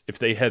 It's just, if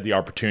they had the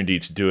opportunity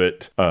to do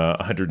it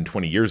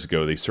 120 years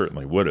ago, they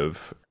certainly would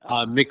have.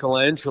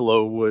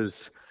 Michelangelo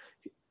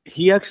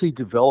he actually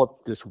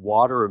developed this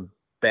water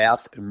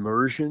bath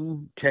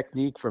immersion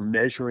technique for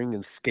measuring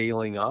and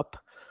scaling up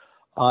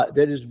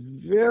that is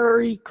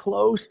very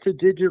close to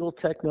digital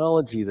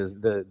technology.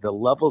 The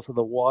levels of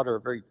the water are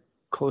very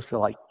close to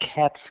like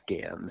CAT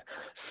scan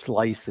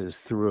slices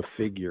through a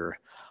figure.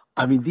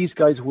 I mean, these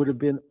guys would have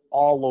been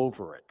all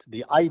over it.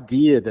 The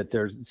idea that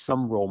there's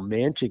some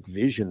romantic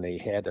vision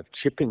they had of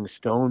chipping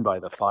stone by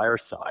the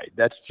fireside,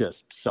 that's just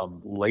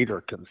some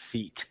later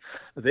conceit.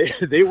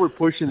 They were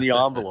pushing the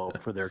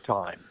envelope for their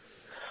time.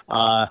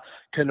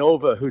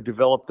 Canova, who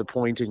developed the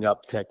pointing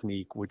up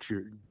technique, which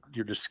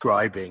you're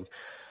describing,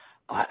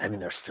 I mean,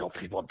 there's still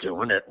people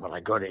doing it. When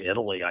I go to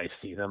Italy, I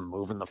see them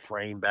moving the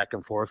frame back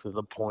and forth with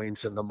the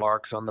points and the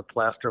marks on the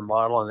plaster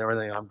model and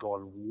everything. I'm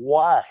going,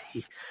 why?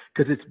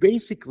 Because it's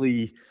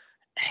basically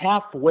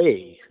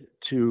halfway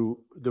to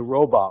the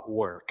robot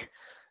work.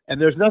 And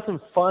there's nothing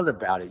fun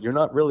about it. You're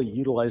not really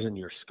utilizing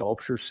your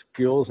sculpture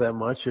skills that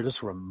much. You're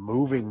just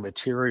removing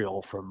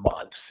material for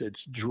months. It's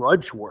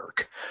drudge work.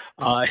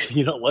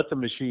 Let the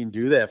machine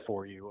do that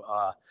for you.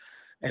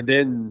 And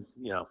then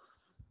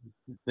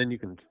you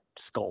can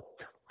sculpt.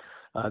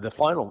 The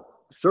final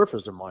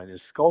surface of mine is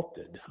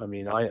sculpted. I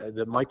mean,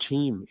 my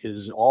team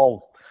is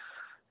all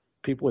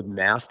people with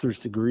master's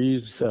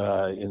degrees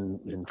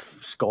in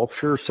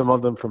sculpture, some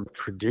of them from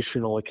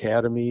traditional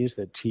academies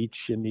that teach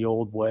in the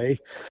old way.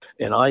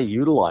 And I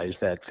utilize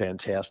that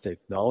fantastic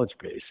knowledge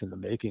base in the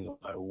making of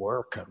my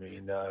work. I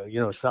mean,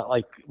 it's not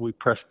like we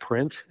press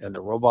print and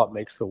the robot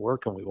makes the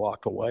work and we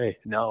walk away.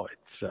 No,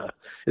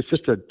 it's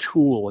just a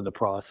tool in the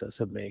process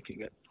of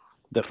making it,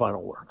 the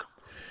final work.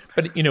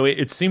 But,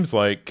 it seems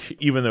like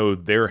even though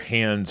their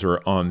hands are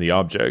on the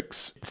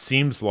objects, it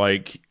seems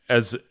like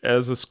as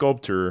a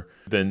sculptor,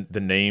 than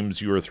the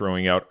names you were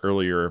throwing out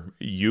earlier,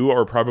 you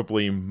are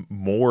probably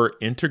more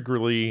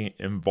integrally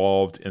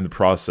involved in the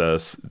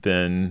process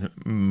than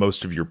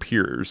most of your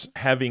peers.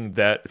 Having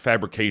that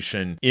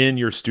fabrication in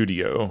your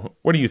studio,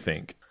 what do you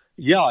think?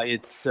 Yeah,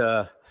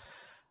 it's...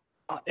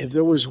 if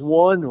there was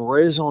one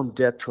raison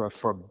d'etre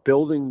for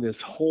building this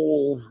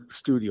whole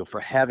studio, for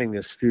having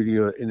this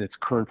studio in its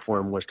current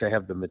form, was to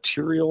have the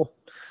material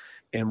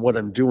and what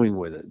I'm doing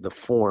with it, the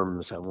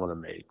forms I want to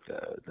make,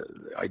 the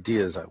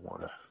ideas I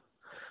want to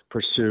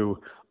pursue,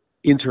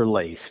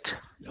 interlaced.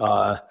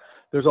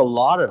 There's a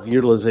lot of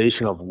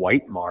utilization of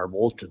white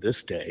marble to this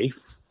day,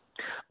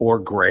 or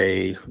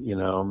gray,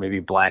 maybe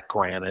black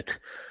granite,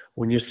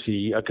 when you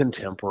see a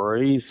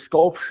contemporary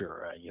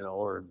sculpture,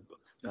 or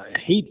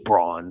hate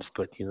bronze,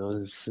 but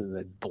this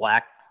the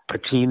black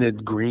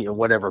patinaed green or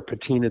whatever,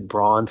 patinaed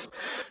bronze,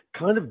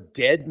 kind of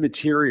dead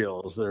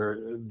materials that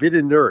are a bit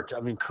inert.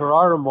 I mean,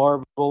 Carrara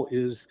marble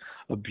is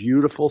a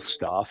beautiful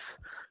stuff,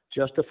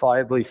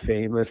 justifiably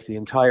famous. The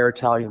entire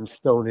Italian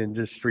stone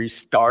industry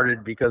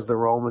started because the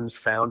Romans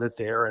found it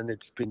there, and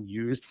it's been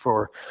used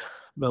for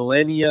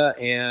millennia,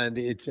 and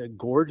it's a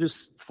gorgeous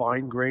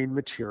fine-grained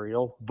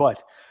material. But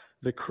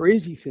the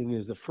crazy thing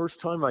is, the first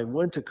time I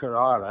went to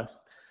Carrara,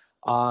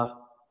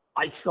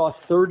 I saw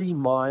 30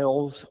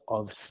 miles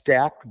of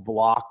stacked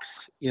blocks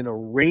in a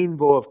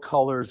rainbow of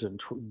colors and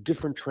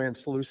different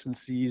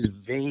translucencies,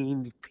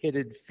 veined,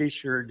 pitted,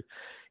 fissured,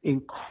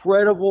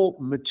 incredible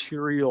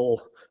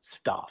material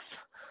stuff,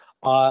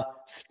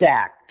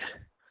 stacked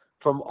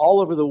from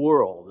all over the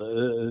world.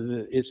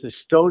 It's the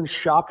stone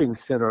shopping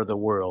center of the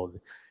world.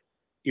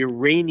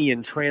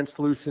 Iranian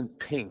translucent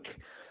pink,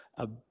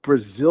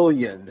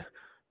 Brazilian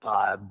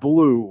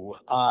blue,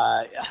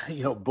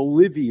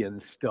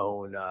 Bolivian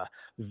stone,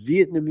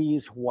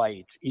 Vietnamese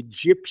white,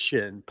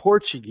 Egyptian,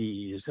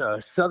 Portuguese,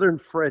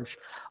 Southern French.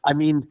 I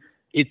mean,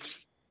 it's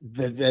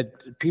that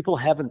people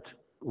haven't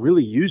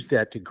really used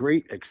that to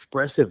great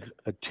expressive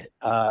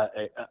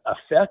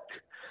effect.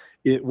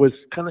 It was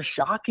kind of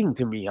shocking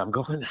to me. I'm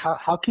going,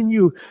 how can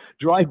you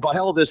drive by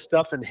all this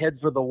stuff and head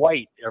for the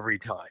white every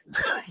time?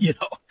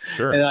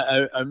 Sure. And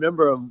I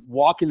remember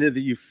walking to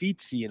the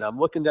Uffizi, and I'm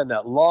looking down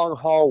that long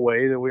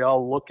hallway that we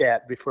all look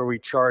at before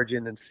we charge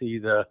in and see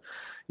the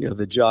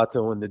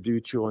Giotto and the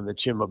Duccio and the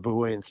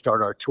Cimabue and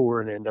start our tour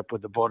and end up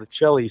with the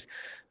Botticellis.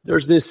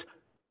 There's this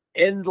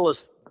endless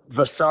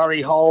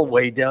Vasari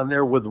hallway down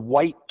there with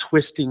white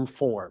twisting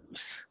forms.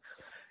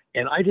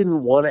 And I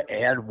didn't want to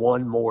add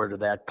one more to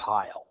that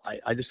pile.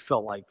 I just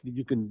felt like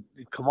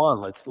come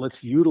on, let's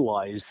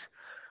utilize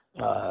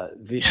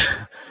the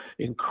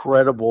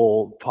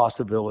incredible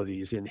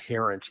possibilities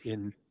inherent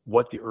in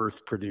what the earth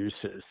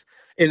produces.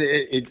 And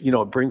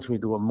it brings me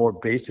to a more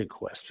basic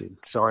question.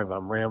 Sorry if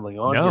I'm rambling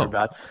on here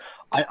about.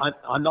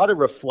 I'm not a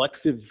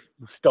reflexive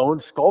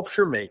stone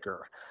sculpture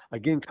maker.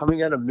 Again,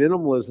 coming out of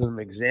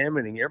minimalism,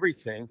 examining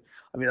everything.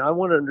 I mean, I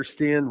want to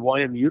understand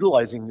why I'm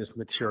utilizing this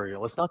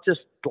material. It's not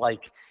just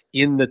like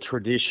in the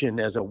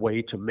tradition as a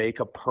way to make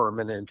a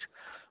permanent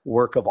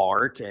work of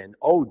art. And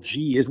oh,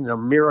 gee, isn't it a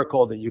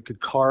miracle that you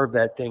could carve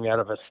that thing out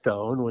of a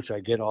stone, which I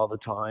get all the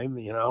time.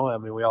 I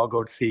mean, we all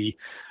go to see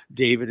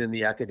David in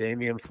the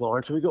Academia in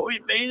Florence, and we go, he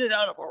made it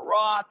out of a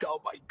rock.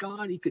 Oh my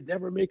God, he could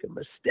never make a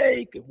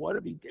mistake. And what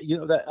if he,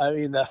 that, I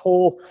mean, the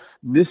whole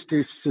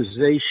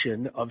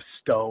mysticization of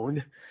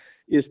stone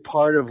is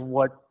part of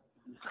what,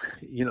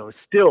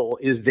 still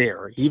is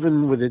there,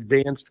 even with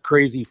advanced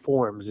crazy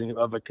forms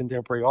of a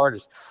contemporary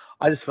artist.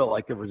 I just felt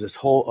like there was this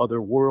whole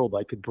other world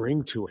I could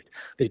bring to it.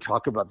 They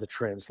talk about the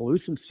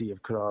translucency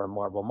of Carrara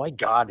marble. My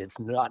God, it's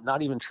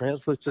not even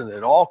translucent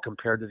at all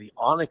compared to the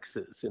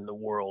onyxes in the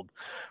world,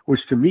 which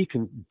to me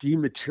can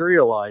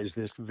dematerialize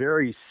this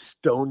very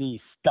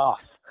stony stuff,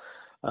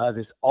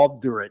 this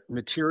obdurate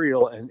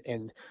material,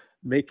 and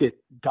make it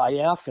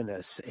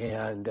diaphanous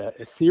and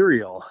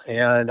ethereal.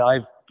 And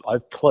I've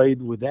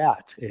played with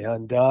that,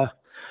 and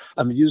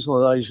I'm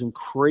utilizing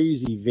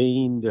crazy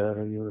veined,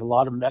 a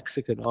lot of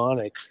Mexican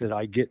onyx that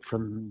I get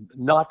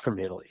not from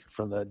Italy,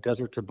 from the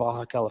deserts of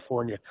Baja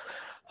California.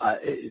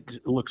 It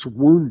looks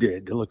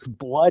wounded, it looks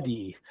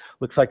bloody,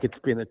 looks like it's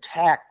been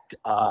attacked,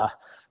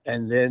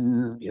 and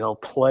then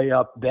play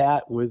up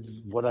that with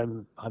what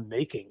I'm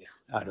making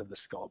out of the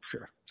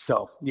sculpture.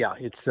 So yeah,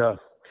 it's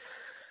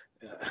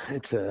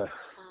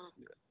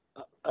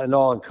an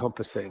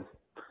all-encompassing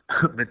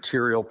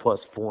material plus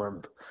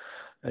form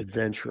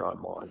adventure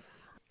I'm on.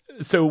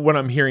 So what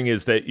I'm hearing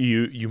is that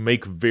you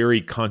make very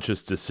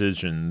conscious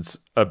decisions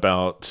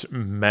about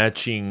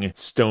matching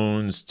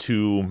stones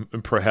to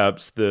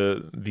perhaps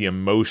the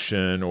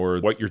emotion or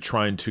what you're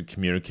trying to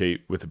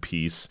communicate with a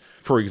piece.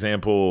 For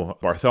example,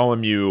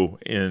 Bartholomew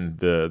in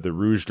the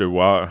Rouge de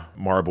Roi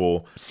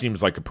marble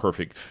seems like a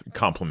perfect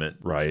complement,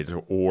 right?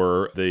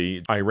 Or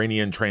the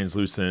Iranian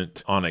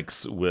translucent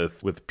onyx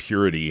with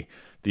purity,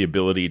 the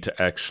ability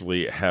to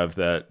actually have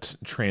that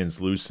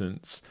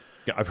translucence.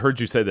 I've heard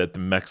you say that the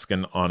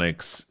Mexican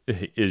onyx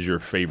is your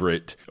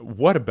favorite.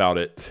 What about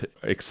it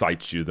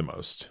excites you the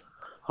most?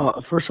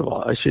 First of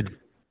all, I should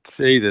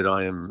say that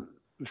I am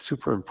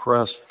super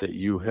impressed that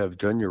you have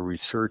done your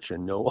research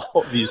and know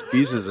all these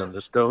pieces and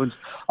the stones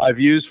I've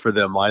used for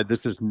them. This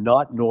is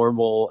not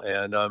normal,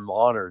 and I'm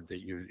honored that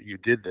you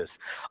did this.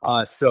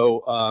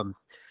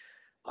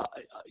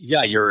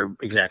 Yeah, you're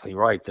exactly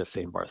right. The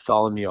St.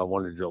 Bartholomew, I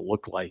wanted to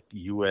look like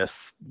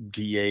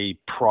USDA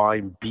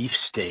prime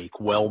beefsteak,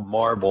 well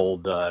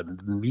marbled,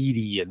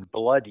 meaty and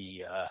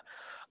bloody.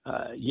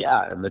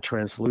 Yeah, and the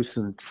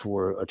translucent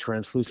for a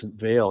translucent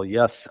veil.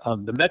 Yes,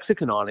 the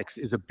Mexican onyx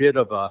is a bit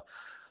of a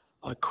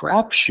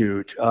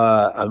crapshoot.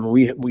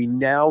 We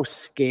now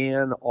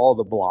scan all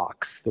the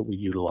blocks that we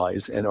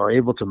utilize and are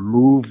able to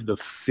move the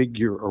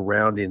figure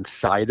around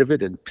inside of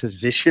it and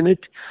position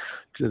it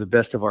to the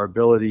best of our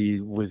ability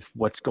with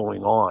what's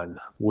going on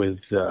with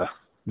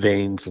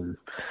veins and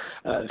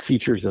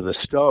features of the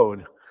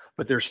stone.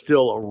 But there's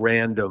still a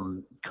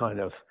random kind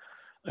of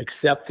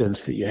acceptance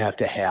that you have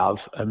to have.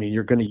 I mean,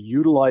 you're going to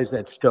utilize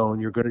that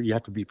stone. You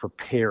have to be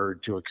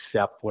prepared to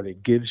accept what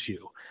it gives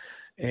you.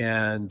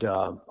 And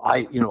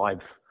I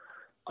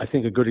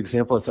think a good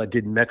example is I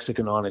did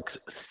Mexican onyx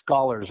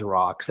scholars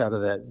rocks out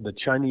of the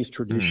Chinese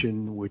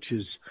tradition, which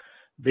is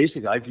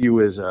basically I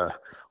view as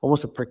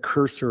almost a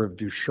precursor of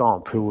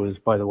Duchamp, who was,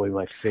 by the way,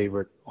 my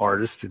favorite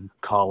artist in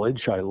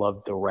college. I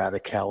loved the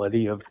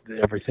radicality of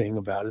everything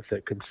about it, the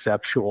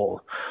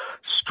conceptual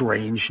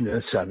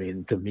strangeness. I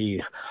mean, to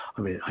me,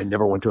 I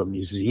never went to a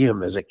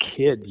museum as a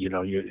kid. You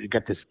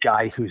got this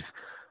guy who's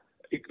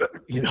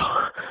been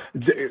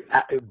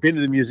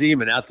to the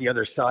museum and out the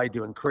other side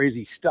doing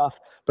crazy stuff.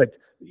 But,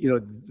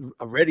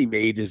 a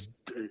ready-made is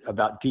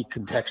about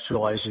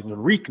decontextualizing and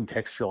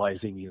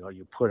recontextualizing.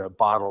 You put a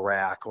bottle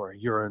rack or a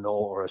urinal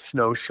or a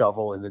snow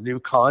shovel in the new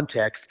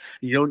context.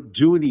 You don't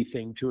do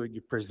anything to it. You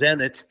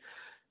present it,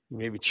 you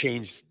maybe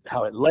change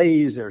how it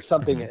lays or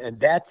something, and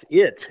that's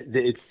it.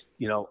 It's,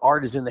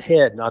 art is in the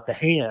head, not the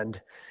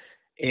hand.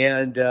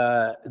 And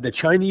the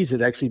Chinese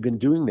had actually been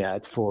doing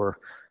that for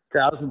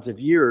thousands of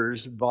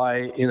years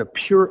in a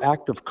pure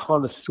act of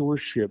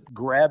connoisseurship,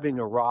 grabbing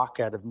a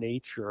rock out of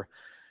nature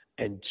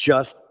and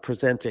just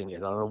presenting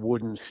it on a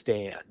wooden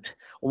stand,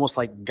 almost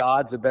like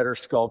God's a better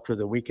sculptor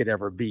than we could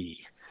ever be.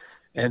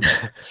 And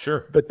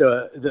sure. But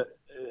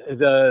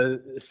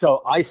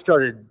so I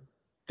started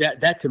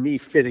that to me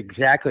fit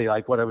exactly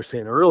like what I was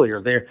saying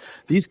earlier.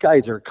 These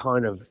guys are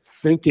kind of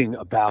thinking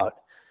about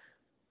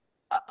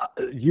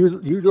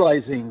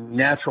utilizing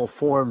natural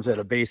forms at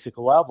a basic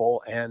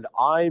level, and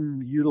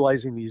I'm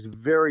utilizing these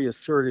very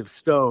assertive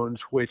stones,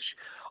 which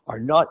are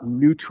not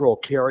neutral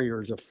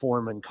carriers of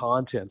form and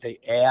content. They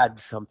add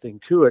something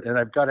to it, and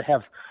I've got to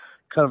have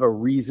kind of a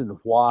reason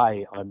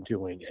why I'm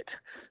doing it.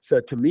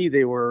 So to me,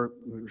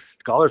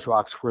 scholars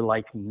rocks were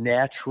like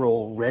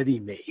natural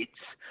ready-mades.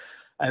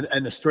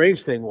 And the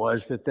strange thing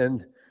was that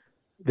then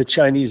the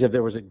Chinese, if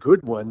there was a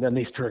good one, then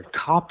they started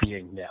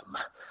copying them.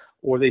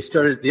 or they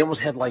almost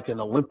had like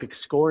an Olympic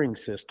scoring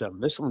system.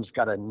 This one's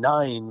got a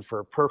 9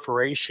 for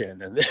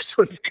perforation, and this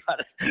one's got,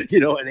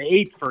 an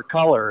 8 for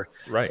color.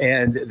 Right.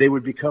 And they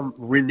would become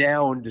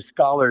renowned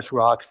scholars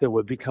rocks that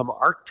would become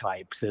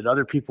archetypes that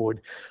other people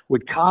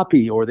would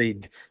copy, or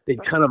they'd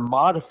kind of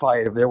modify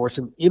it if there were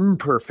some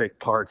imperfect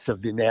parts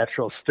of the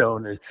natural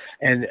stone.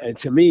 And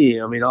to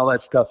me, I mean, all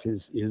that stuff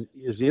is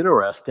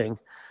interesting.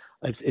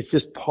 It's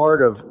just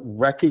part of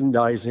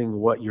recognizing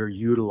what you're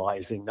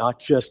utilizing, not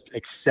just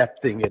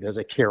accepting it as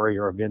a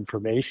carrier of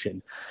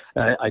information.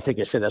 I think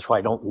I said that's why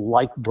I don't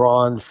like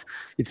bronze.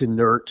 It's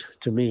inert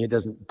to me. It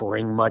doesn't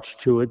bring much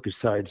to it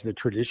besides the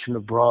tradition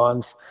of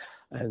bronze.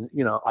 And,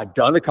 I've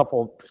done a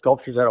couple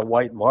sculptures out of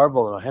white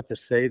marble, and I have to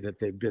say that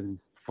they've been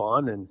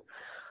fun, and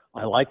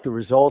I like the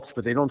results,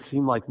 but they don't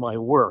seem like my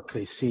work.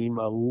 They seem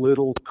a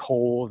little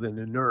cold and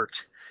inert.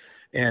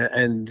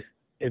 And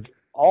if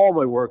all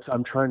my works,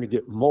 I'm trying to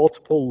get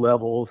multiple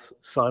levels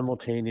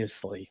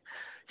simultaneously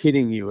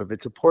hitting you. If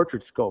it's a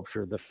portrait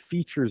sculpture, the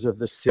features of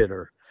the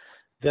sitter,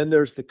 then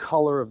there's the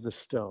color of the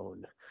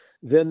stone,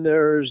 then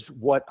there's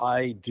what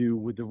I do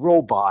with the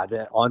robot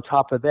on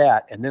top of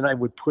that, and then I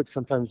would put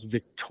sometimes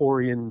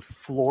Victorian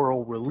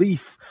floral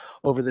relief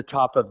over the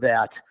top of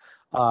that,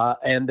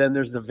 and then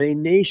there's the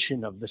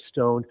veination of the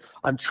stone.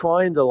 I'm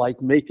trying to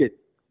make it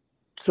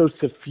so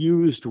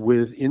suffused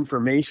with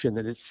information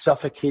that it's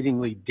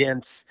suffocatingly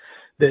dense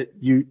that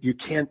you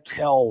can't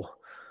tell.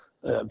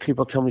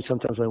 People tell me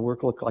sometimes my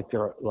work look like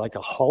they're like a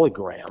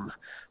hologram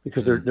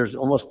because there's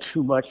almost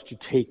too much to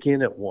take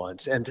in at once.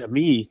 And to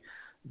me,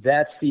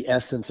 that's the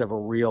essence of a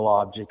real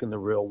object in the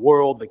real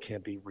world that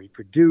can't be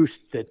reproduced.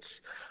 That's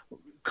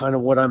kind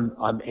of what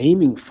I'm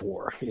aiming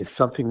for, is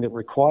something that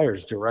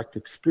requires direct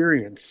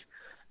experience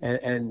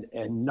and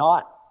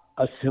not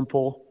a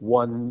simple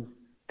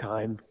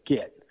one-time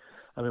get.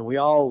 I mean, we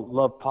all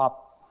love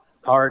pop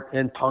art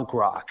and punk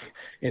rock,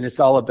 and it's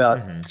all about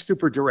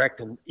super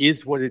direct and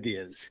is what it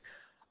is.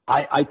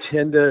 I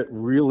tend to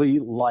really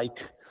like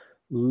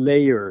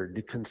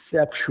layered,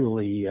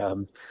 conceptually,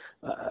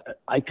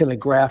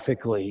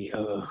 iconographically,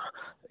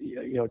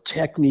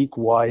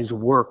 technique-wise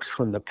works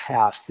from the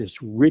past, this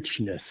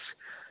richness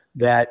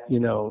that,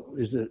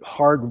 is a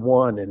hard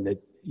won and that,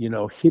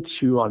 hits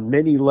you on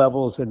many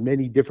levels and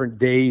many different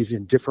days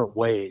in different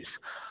ways.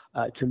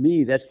 To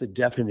me, that's the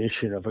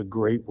definition of a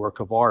great work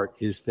of art,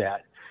 is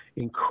that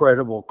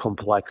incredible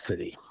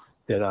complexity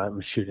that I'm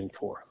shooting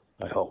for,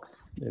 I hope,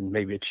 and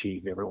maybe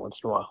achieve every once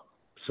in a while.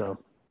 So,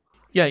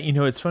 yeah,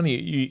 it's funny.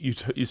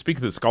 You speak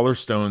of the scholar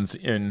stones,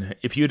 and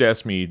if you had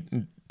asked me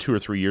 2 or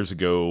 3 years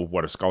ago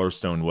what a scholar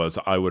stone was,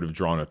 I would have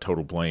drawn a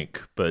total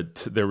blank.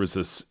 But there was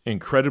this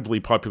incredibly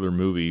popular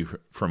movie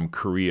from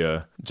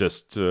Korea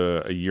just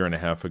a year and a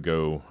half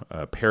ago,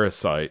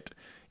 Parasite,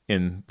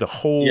 and the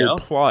whole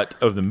plot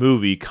of the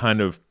movie kind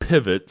of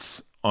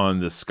pivots on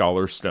the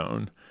scholar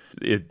stone.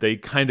 They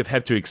kind of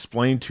have to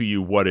explain to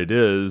you what it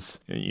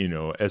is,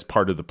 as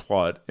part of the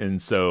plot.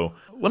 And so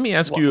let me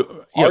ask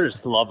you...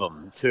 Artists love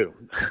them, too.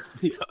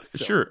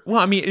 Sure.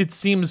 Well, I mean, it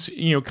seems,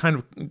 kind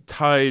of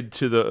tied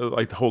to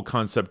the whole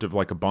concept of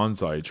like a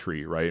bonsai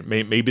tree, right?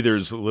 Maybe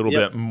there's a little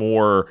bit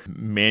more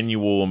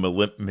manual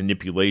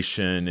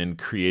manipulation in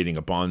creating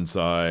a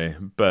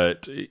bonsai,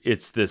 but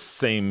it's this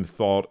same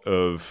thought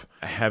of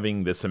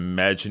having this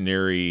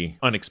imaginary,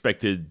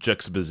 unexpected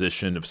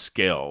juxtaposition of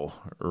scale,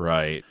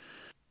 right?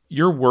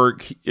 Your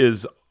work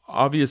is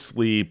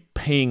obviously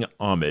paying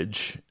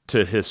homage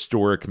to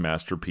historic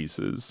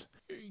masterpieces.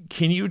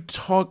 Can you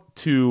talk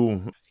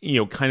to,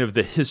 kind of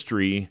the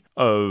history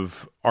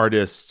of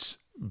artists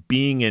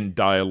being in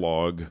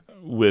dialogue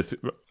with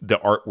the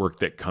artwork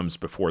that comes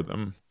before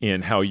them,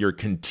 and how you're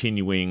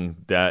continuing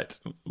that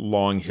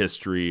long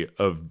history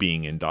of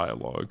being in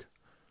dialogue?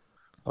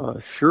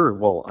 Sure.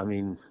 Well, I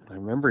mean, I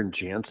remember in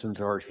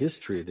Jansen's art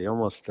history, they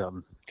almost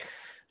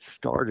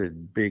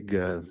started big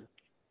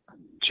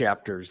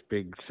chapters,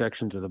 big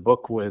sections of the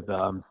book with,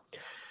 I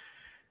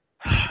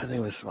think it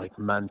was like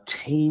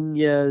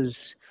Montaigne's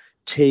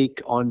take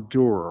on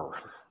Dürer,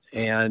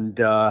 and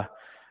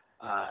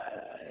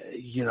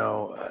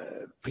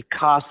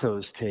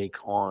Picasso's take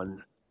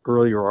on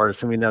earlier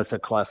artists. I mean, that's a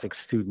classic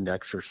student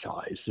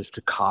exercise, just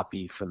to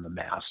copy from the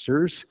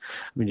masters.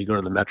 I mean, you go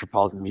to the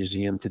Metropolitan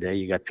Museum today,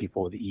 you got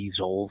people with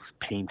easels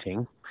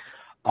painting.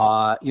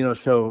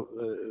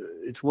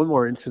 It's one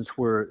more instance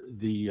where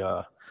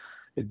the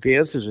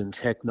advances in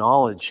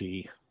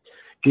technology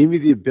gave me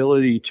the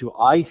ability to,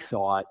 I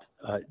thought,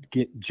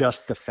 get just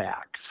the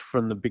facts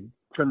from the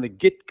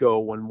get-go.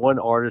 When one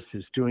artist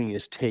is doing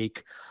his take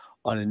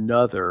on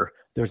another,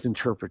 there's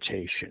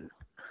interpretation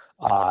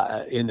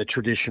in the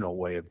traditional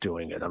way of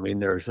doing it. I mean,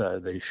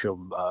 they show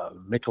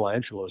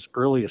Michelangelo's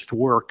earliest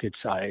work. It's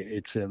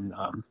in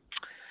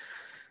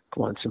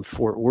it's in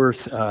Fort Worth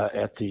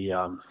at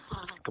the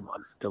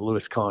the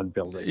Louis Kahn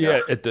building. Yeah,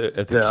 at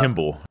the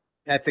Kimball.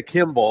 At the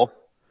Kimball.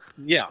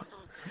 Yeah,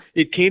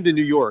 it came to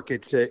New York.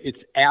 It's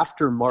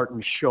after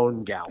Martin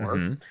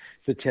Schongauer,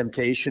 The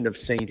Temptation of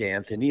Saint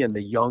Anthony, and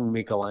the young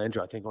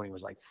Michelangelo, I think when he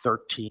was like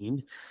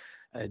 13.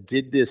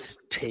 did this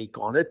take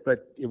on it,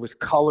 but it was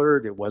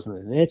colored, it wasn't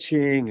an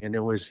etching, and it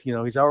was,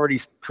 he's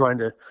already trying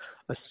to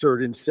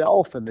assert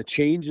himself, and the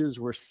changes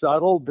were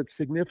subtle but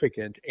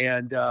significant.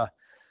 And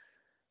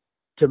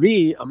to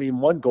me, I mean,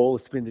 one goal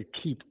has been to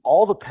keep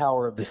all the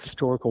power of the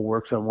historical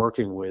works I'm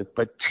working with,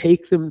 but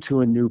take them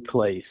to a new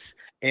place.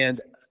 And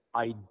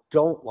I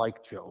don't like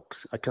jokes.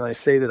 Can I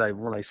say that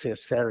when I say a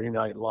Saturday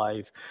Night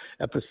Live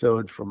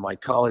episode from my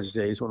college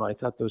days, when I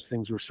thought those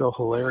things were so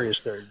hilarious,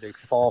 they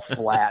fall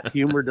flat.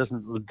 Humor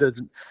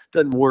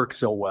doesn't work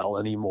so well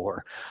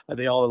anymore.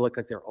 They all look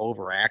like they're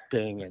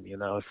overacting, and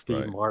Steve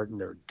Right.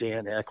 Martin or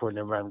Dan Aykroyd.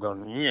 And I'm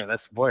going, yeah, that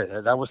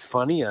was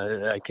funny.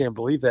 I can't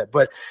believe that.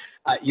 But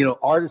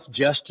artist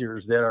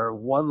gestures that are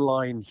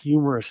one-line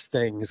humorous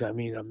things. I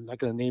mean, I'm not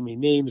going to name any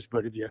names,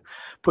 but if you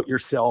put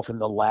yourself in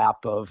the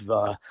lap of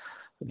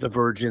the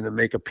Virgin and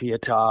make a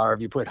Pietà, or if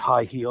you put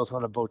high heels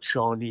on a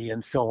Boccioni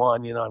and so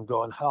on, I'm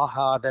going, ha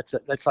ha,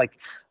 that's like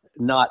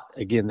not,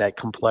 again, that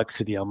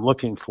complexity I'm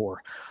looking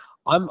for.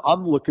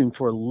 I'm looking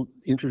for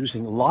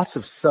introducing lots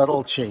of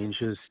subtle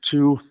changes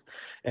to,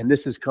 and this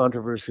is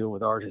controversial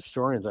with art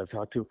historians I've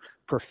talked to,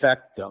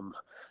 perfect them.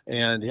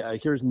 And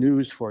here's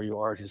news for you,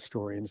 art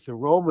historians. The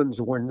Romans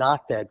were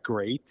not that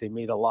great. They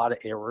made a lot of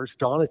errors.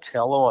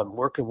 Donatello, I'm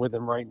working with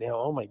him right now.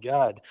 Oh, my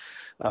God.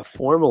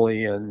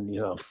 Formally and,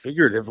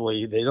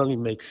 figuratively, they don't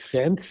even make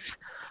sense.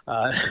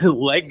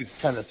 Legs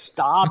kind of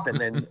stop and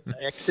then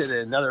exit at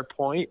another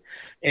point.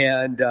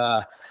 And,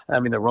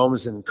 the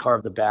Romans didn't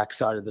carve the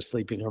backside of the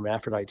sleeping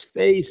hermaphrodite's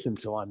face, and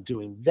so I'm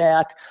doing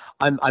that.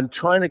 I'm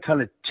trying to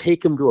kind of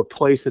take them to a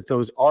place that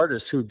those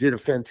artists who did a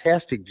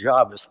fantastic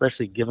job,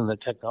 especially given the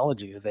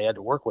technology that they had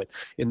to work with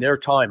in their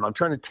time, I'm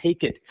trying to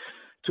take it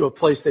to a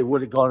place they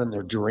would have gone in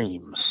their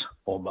dreams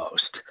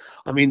almost.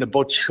 I mean, the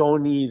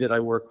Boccioni that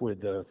I work with,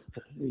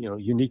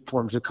 unique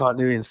forms of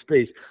continuity in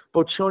space,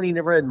 Boccioni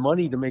never had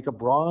money to make a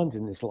bronze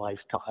in his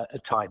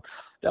lifetime.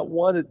 That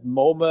one at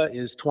MoMA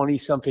is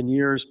 20-something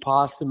years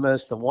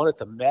posthumous. The one at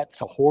the Met's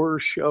a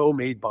horror show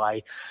made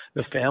by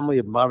the family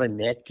of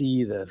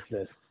Marinetti,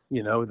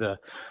 the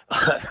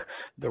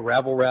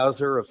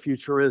rabble-rouser of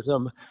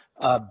futurism.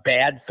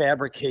 Bad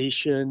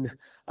fabrication.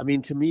 I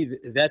mean, to me,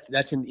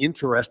 that's an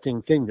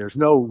interesting thing. There's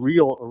no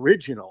real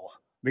original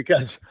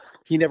because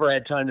he never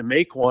had time to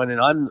make one.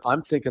 And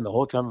I'm thinking the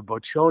whole time of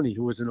Boccioni,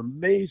 who was an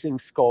amazing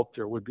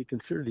sculptor, would be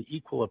considered the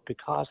equal of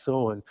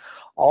Picasso and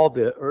all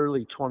the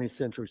early 20th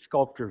century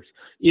sculptors.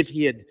 If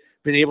he had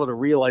been able to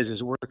realize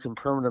his works in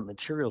permanent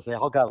materials, they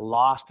all got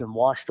lost and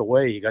washed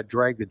away. He got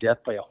dragged to death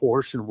by a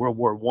horse in World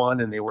War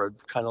I, and they were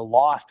kind of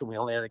lost, and we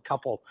only had a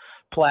couple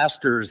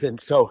plasters. And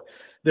so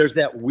there's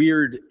that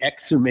weird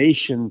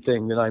exhumation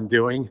thing that I'm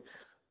doing.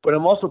 But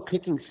I'm also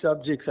picking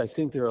subjects I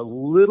think they're a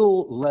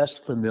little less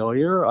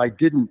familiar. I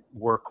didn't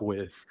work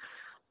with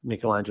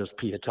Michelangelo's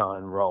Pietà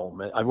in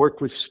Rome. I worked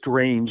with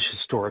strange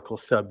historical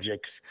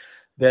subjects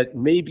that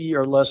maybe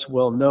are less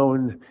well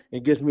known.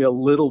 It gives me a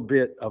little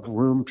bit of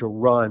room to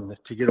run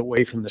to get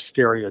away from the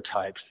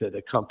stereotypes that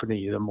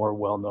accompany the more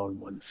well-known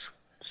ones.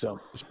 So,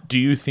 do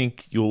you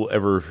think you'll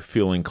ever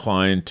feel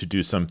inclined to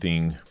do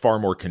something far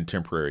more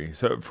contemporary?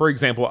 So, for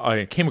example,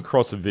 I came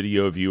across a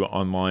video of you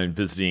online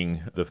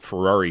visiting the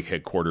Ferrari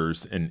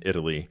headquarters in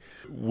Italy.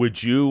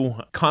 Would you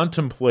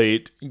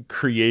contemplate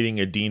creating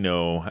a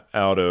Dino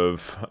out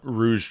of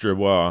Rouge de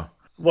Bois?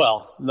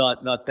 Well,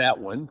 not that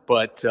one,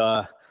 but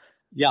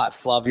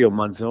Flavio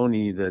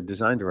Manzoni, the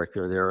design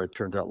director there, it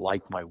turned out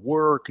liked my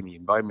work, and he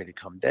invited me to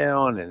come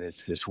down. And it's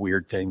this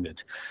weird thing that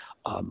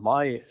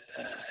I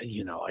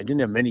didn't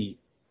have many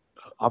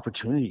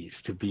opportunities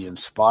to be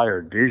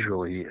inspired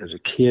visually as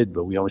a kid,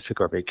 but we always took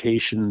our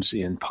vacations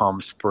in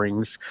Palm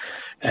Springs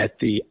at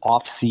the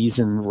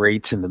off-season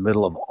rates in the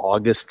middle of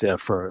August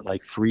for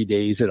like 3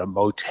 days at a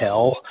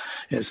motel.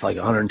 It's like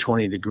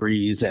 120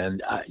 degrees,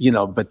 and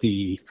but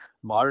the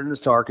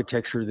modernist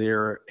architecture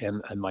there,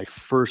 and my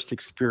first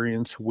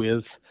experience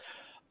with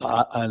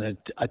an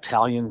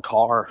Italian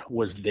car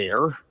was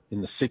there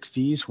in the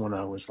 60s when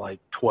I was like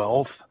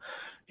 12.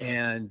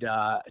 And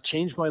it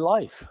changed my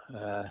life.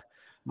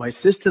 My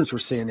assistants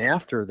were saying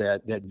after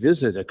that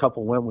visit, a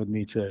couple went with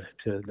me to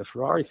the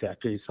Ferrari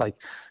factory. It's like,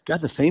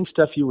 God, the same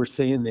stuff you were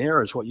saying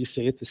there is what you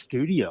say at the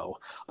studio.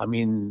 I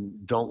mean,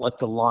 don't let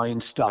the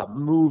line stop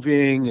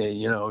moving.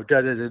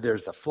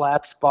 There's a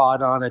flat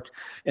spot on it.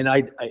 And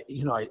I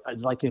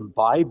like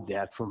imbibed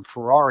that from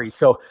Ferrari.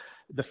 So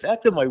the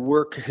fact that my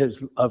work has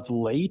of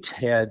late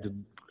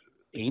had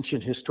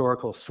ancient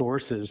historical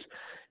sources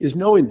is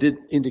no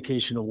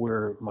indication of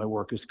where my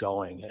work is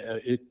going.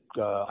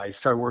 I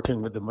started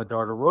working with the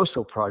Medardo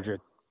Rosso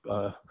project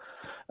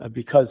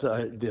because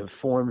the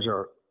forms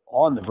are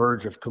on the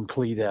verge of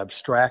complete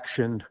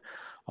abstraction.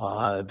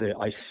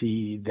 I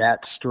see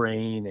that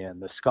strain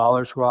and the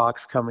Scholars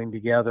Rocks coming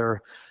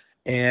together.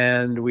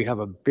 And we have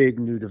a big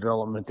new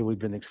development that we've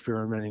been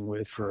experimenting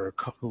with for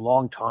a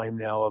long time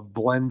now of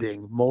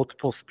blending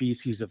multiple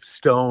species of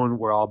stone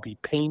where I'll be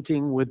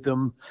painting with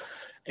them.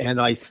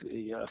 And I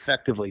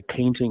effectively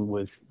painting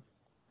with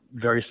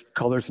various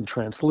colors and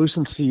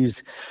translucencies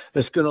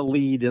that's going to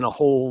lead in a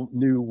whole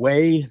new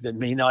way that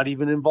may not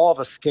even involve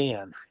a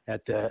scan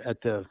at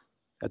the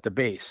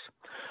base.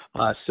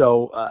 It's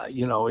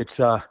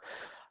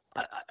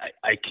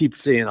I keep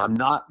saying I'm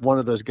not one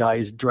of those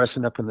guys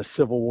dressing up in the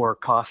Civil War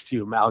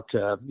costume out,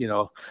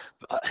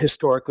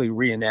 historically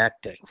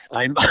reenacting.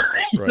 I'm,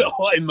 you Right.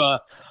 know,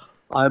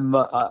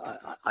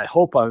 I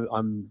hope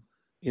I'm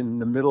in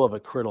the middle of a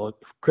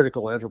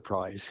critical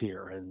enterprise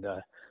here, and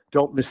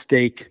don't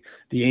mistake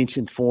the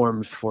ancient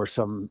forms for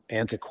some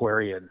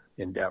antiquarian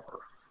endeavor.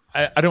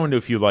 I don't know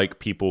if you like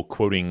people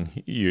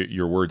quoting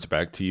your words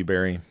back to you,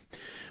 Barry,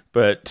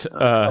 but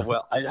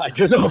Well, I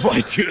don't know if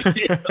I do.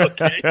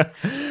 Okay,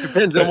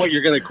 depends on what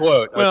you're going to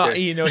quote. well,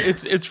 Okay.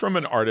 it's from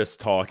an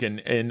artist talk,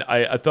 and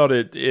I thought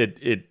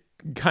it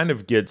kind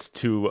of gets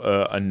to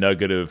a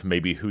nugget of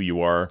maybe who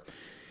you are,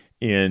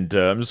 and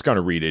I'm just going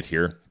to read it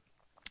here.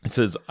 It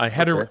says,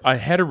 Okay. I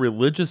had a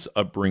religious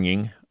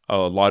upbringing, a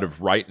lot of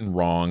right and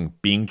wrong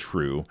being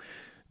true.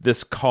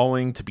 This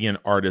calling to be an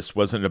artist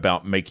wasn't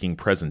about making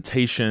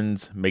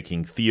presentations,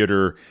 making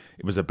theater.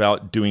 It was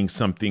about doing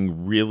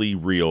something really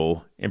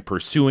real and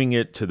pursuing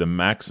it to the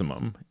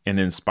maximum and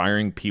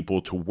inspiring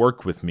people to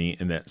work with me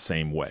in that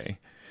same way.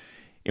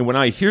 And when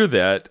I hear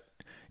that,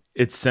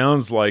 it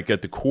sounds like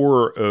at the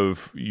core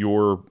of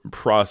your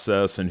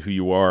process and who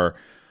you are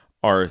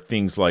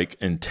things like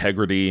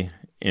integrity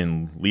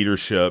and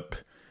leadership,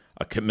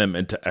 a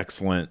commitment to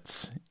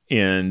excellence,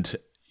 and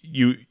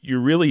you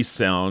really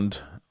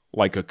sound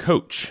like a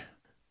coach.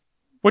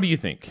 What do you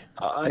think?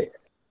 I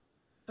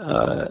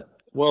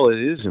well, it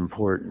is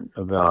important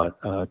about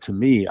to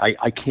me.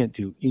 I can't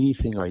do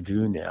anything I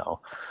do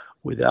now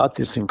without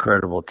this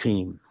incredible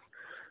team.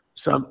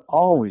 So I'm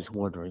always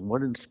wondering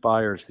what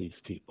inspires these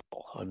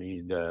people. I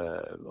mean,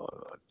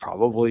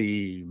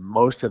 probably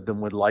most of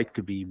them would like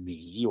to be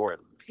me, or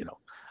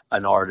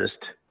an artist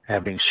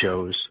having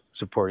shows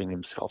supporting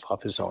himself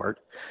off his art.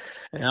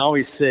 And I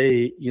always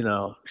say,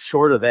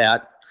 short of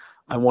that,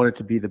 I want it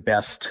to be the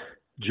best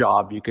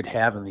job you could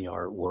have in the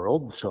art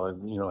world. So,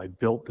 I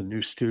built the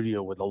new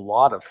studio with a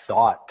lot of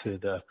thought to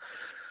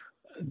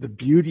the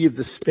beauty of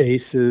the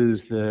spaces,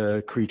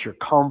 the creature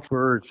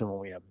comforts, and when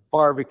we have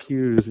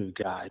barbecues, we've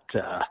got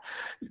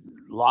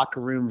locker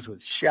rooms with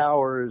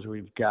showers,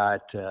 we've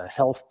got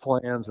health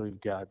plans,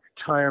 we've got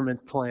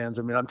retirement plans.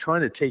 I mean, I'm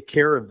trying to take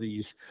care of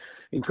these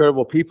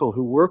incredible people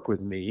who work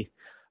with me,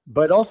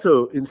 but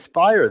also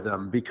inspire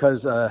them because,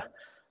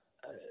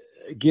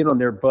 again, on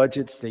their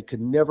budgets, they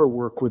could never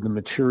work with the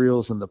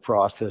materials and the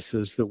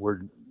processes that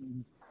we're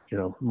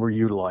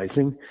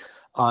utilizing.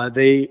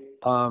 They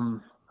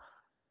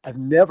I've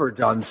never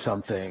done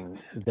something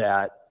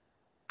that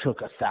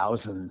took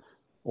 1,000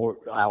 or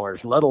hours,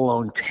 let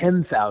alone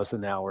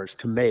 10,000 hours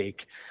to make.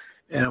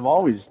 And I'm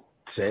always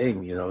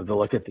saying,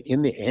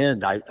 in the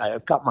end,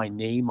 I've got my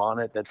name on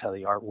it. That's how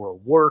the art world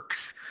works.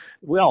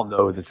 We all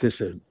know that this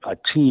is a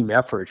team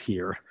effort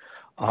here.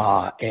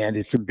 And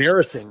it's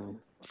embarrassing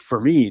for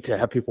me to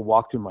have people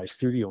walk through my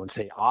studio and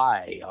say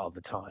I all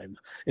the time.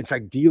 In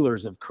fact,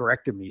 dealers have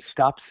corrected me.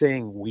 Stop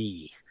saying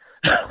we.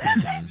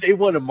 They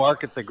want to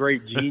market the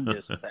great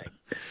genius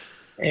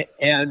thing.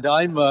 And so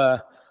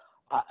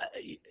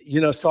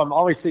I'm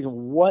always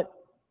thinking, what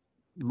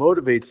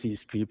motivates these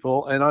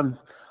people? And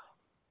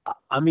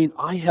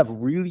I have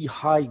really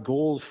high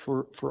goals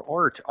for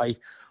art. I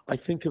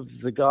think of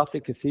the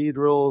Gothic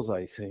cathedrals.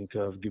 I think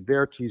of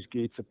Ghiberti's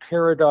Gates of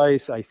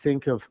Paradise. I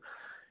think of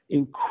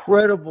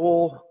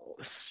incredible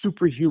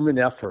superhuman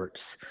efforts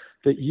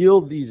that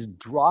yield these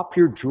drop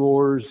your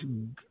drawers,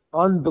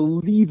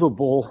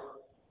 unbelievable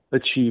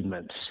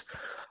achievements.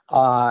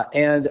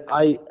 And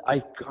I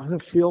kind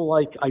of feel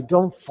like I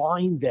don't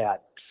find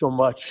that so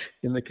much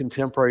in the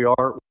contemporary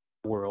art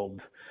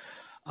world.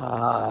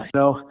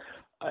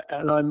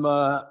 And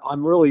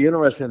I'm really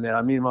interested in that.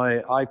 I mean,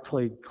 I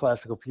played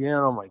classical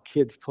piano. My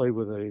kids played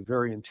with a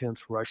very intense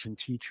Russian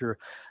teacher.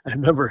 I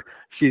remember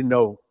she didn't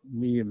know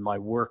me and my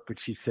work, but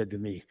she said to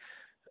me,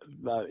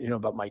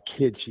 about my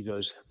kids, she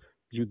goes,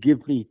 "You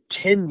give me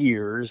 10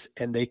 years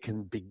and they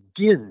can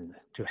begin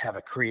to have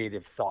a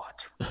creative thought."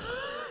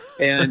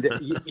 And,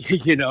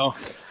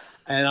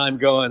 and I'm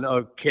going,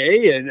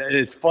 okay. And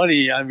it's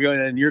funny. I'm going,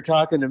 and you're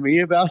talking to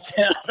me about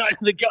that? I'm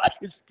the guy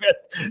who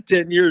spent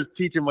 10 years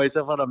teaching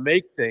myself how to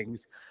make things.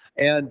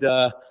 And,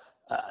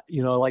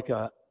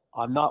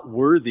 I'm not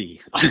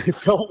worthy. I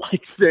felt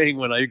like saying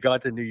when I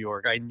got to New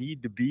York, I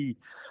need to be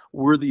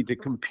worthy to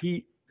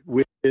compete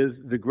with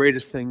the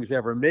greatest things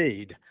ever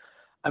made.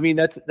 I mean,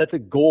 that's a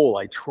goal.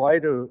 I try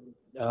to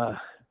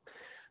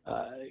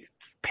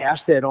pass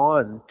that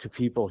on to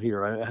people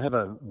here. I have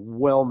a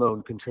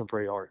well-known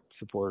contemporary art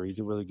supporter. He's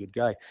a really good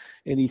guy.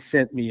 And he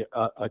sent me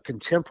a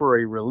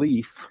contemporary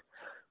relief,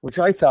 which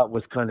I thought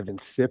was kind of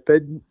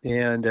insipid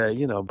and,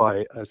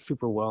 by a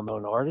super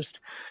well-known artist.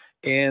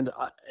 And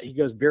he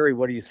goes, "Barry,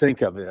 what do you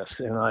think of this?"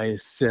 And I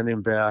sent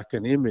him back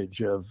an image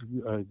of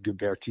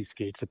Ghiberti's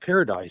Gates of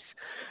Paradise.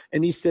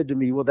 And he said to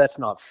me, "Well, that's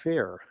not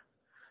fair."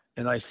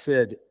 And I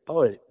said,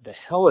 "Oh, the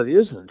hell it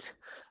isn't."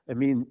 I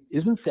mean,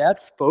 isn't that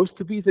supposed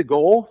to be the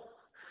goal?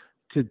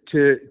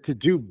 To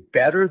do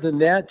better than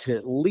that, to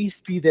at least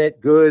be that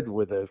good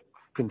with a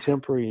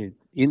contemporary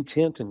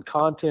intent and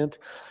content.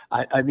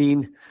 I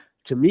mean,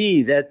 to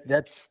me,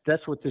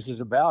 that's what this is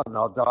about, and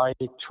I'll die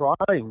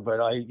trying. But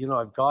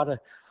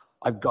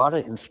I've got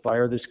to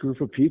inspire this group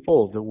of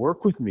people to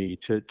work with me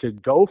to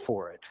go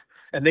for it,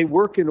 and they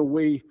work in a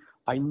way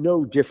I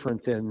know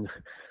different than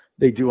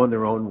they do on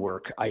their own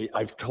work.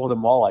 I've told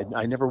them all,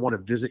 I never want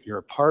to visit your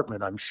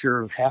apartment. I'm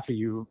sure half of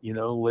you,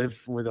 live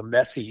with a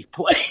messy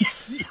place,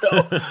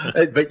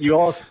 but you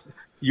all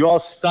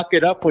suck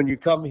it up when you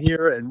come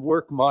here and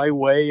work my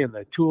way, and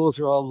the tools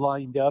are all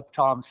lined up.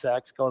 Tom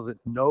Sachs calls it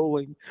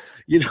knowing,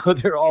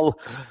 they're all,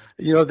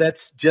 that's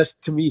just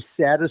to me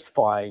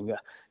satisfying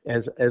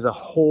as a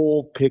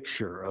whole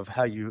picture of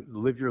how you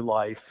live your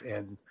life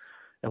and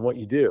what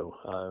you do,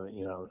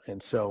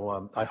 and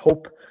so I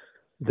hope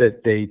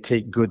that they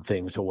take good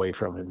things away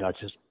from it, not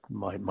just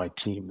my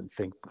team, and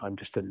think I'm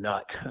just a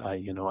nut. I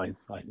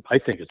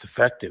think it's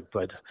effective,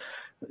 but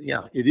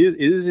yeah, it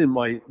is in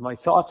my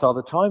thoughts all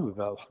the time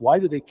about why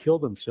do they kill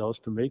themselves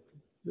to make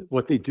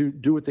what they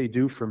do what they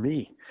do for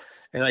me.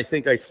 And I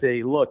think I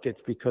say, look,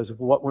 it's because of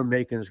what we're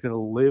making is going to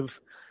live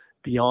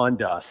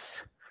beyond us,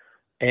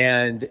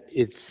 and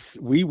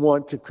we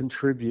want to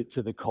contribute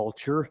to the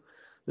culture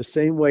the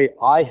same way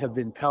I have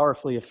been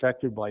powerfully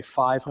affected by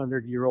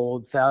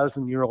 500-year-old,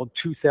 1,000-year-old,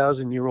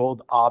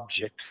 2,000-year-old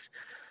objects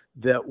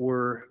that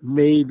were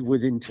made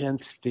with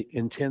intensity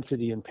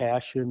and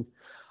passion.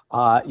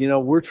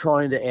 We're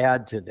trying to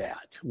add to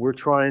that. We're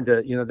trying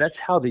to, that's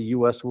how the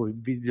U.S. will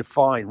be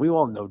defined. We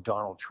won't know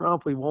Donald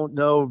Trump. We won't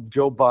know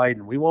Joe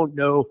Biden. We won't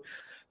know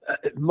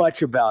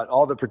much about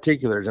all the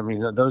particulars. I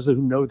mean, those who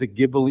know the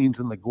Ghibellines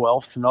and the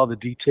Guelphs and all the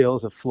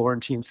details of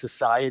Florentine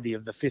society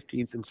of the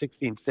 15th and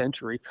 16th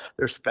century,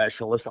 they're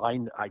specialists.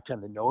 I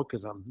tend to know it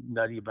because I'm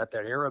nutty about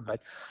that era. But,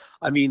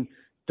 I mean,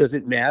 does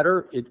it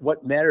matter?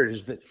 What matters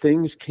is that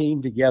things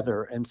came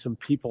together and some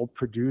people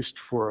produced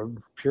for a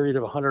period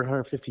of 100,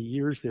 150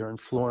 years there in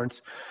Florence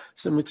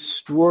some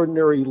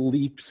extraordinary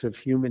leaps of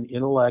human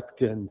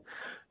intellect and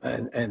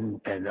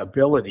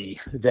ability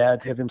that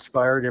have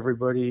inspired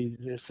everybody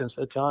since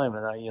that time.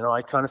 And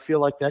I kind of feel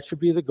like that should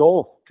be the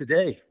goal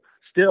today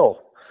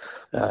still.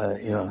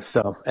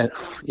 So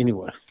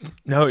anyway,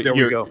 no, there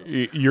we go.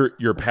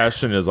 Your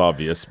passion is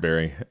obvious,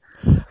 Barry.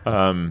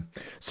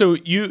 So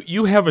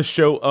you have a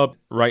show up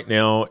right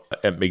now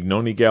at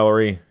Magnoni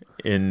Gallery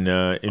in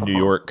New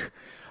York.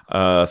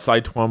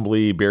 Cy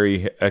Twombly,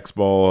 Barry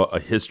Exball, A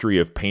History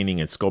of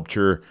Painting and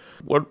Sculpture.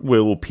 What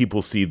will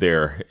people see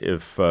there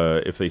if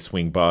they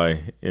swing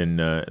by in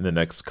the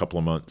next couple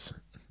of months?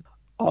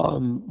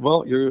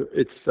 Well,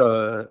 it's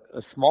a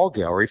small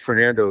gallery.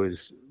 Fernando is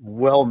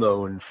well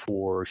known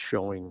for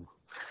showing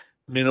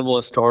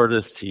minimalist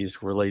artists. He's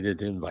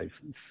related in by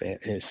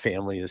his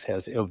family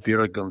has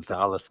Elvira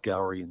Gonzalez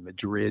Gallery in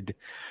Madrid.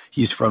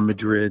 He's from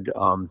Madrid.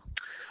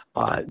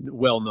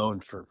 Well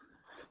known for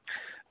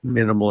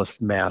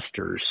minimalist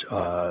masters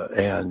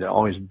and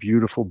always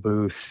beautiful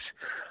booths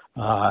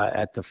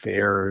at the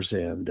fairs,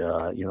 and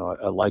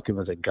I like him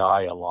as a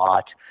guy a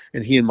lot.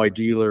 And he and my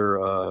dealer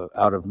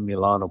out of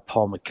Milano,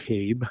 Paul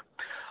McCabe,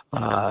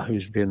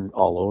 who's been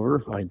all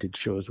over. I did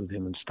shows with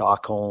him in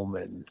Stockholm,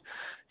 and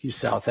he's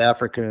South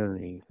African,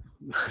 and he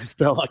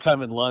spent a lot of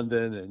time in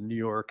London and New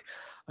York.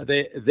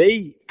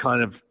 They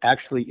kind of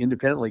actually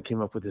independently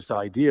came up with this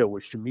idea,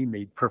 which to me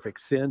made perfect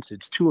sense.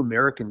 It's two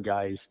American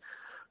guys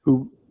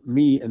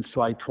me and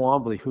Cy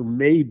Twombly, who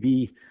may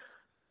be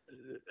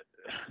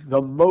the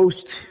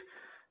most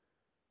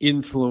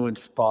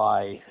influenced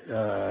by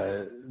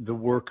the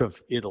work of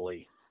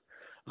Italy.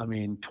 I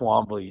mean,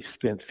 Twombly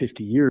spent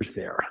 50 years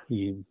there.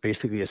 He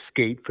basically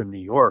escaped from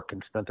New York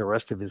and spent the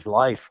rest of his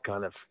life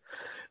kind of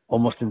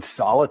almost in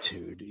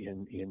solitude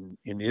in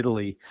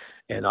Italy.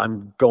 And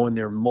I'm going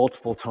there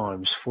multiple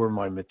times for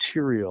my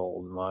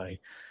material, my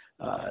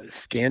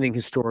scanning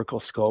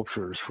historical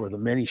sculptures, for the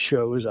many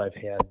shows I've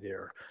had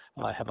there.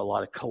 I have a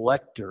lot of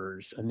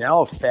collectors and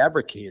now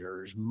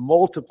fabricators,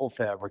 multiple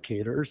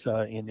fabricators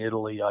in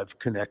Italy I've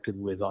connected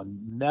with on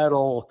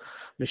metal,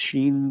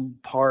 machine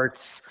parts,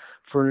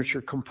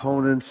 furniture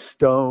components,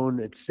 stone,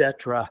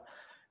 etc.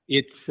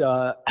 It's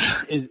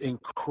an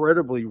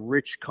incredibly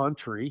rich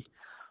country.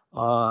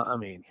 I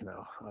mean,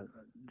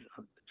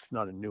 it's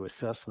not a new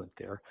assessment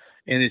there.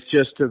 And it's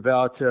just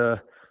about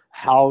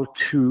how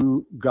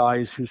two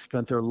guys who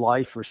spent their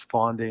life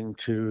responding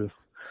to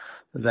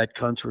that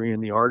country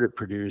and the art it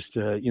produced,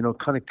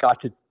 kind of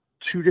got to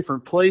two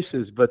different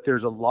places, but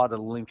there's a lot of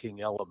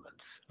linking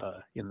elements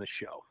in the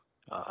show.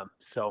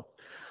 So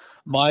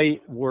my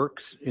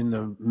works in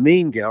the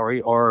main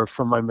gallery are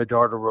from my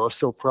Medardo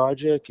Rosso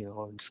project,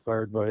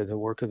 inspired by the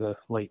work of the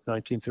late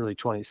 19th, early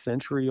 20th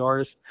century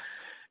artists.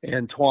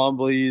 And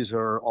Twombly's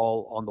are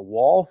all on the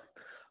wall.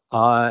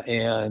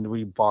 And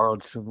we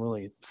borrowed some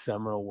really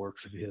seminal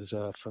works of his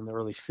from the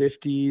early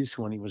 50s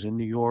when he was in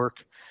New York.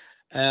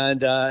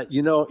 And,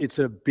 it's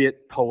a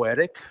bit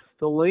poetic,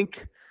 the link.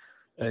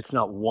 It's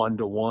not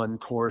one-to-one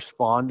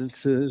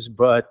correspondences,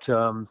 but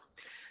you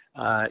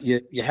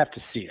have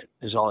to see it,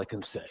 is all I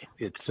can say.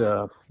 It's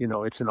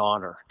it's an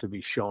honor to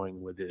be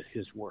showing with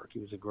his work. He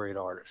was a great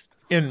artist.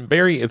 And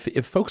Barry,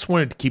 if folks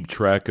wanted to keep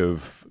track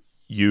of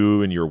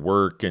you and your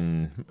work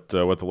and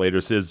what the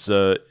latest is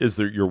there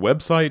your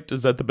website?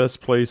 Is that the best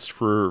place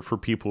for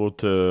people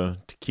to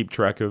keep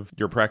track of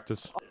your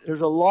practice?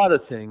 There's a lot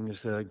of things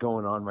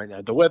going on right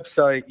now. The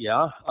website,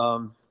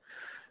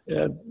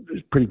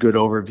 pretty good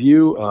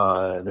overview.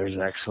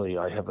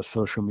 I have a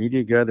social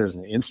media guide. There's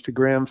an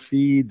Instagram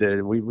feed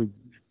that we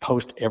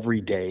post every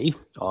day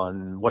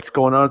on what's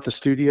going on at the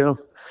studio.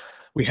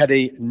 We had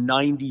a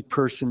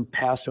 90-person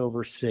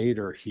Passover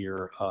Seder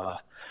here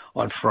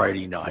on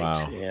Friday night.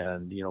 Wow.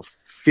 And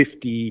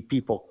 50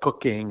 people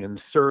cooking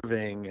and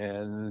serving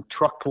and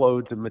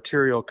truckloads of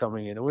material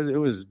coming in. It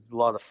was a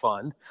lot of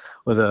fun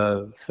with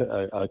a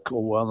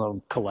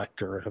well-known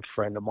collector, a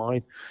friend of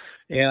mine,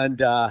 and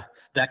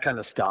that kind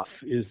of stuff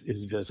is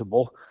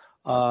visible.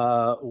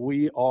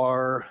 We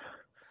are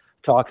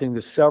talking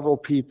to several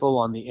people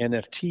on the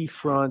NFT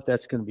front.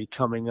 That's going to be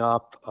coming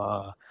up.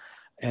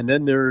 And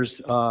then there's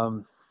a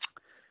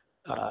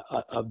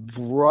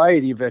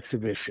variety of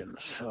exhibitions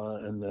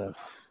in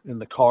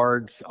the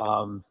cards.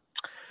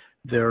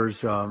 There's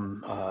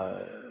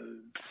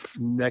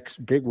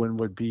next big one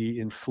would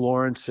be in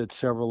Florence at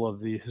several of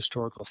the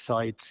historical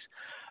sites.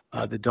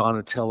 The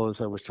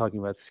Donatellos I was talking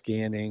about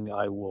scanning.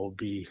 I will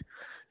be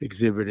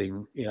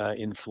exhibiting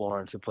in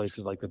Florence at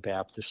places like the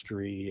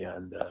Baptistry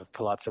and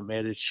Palazzo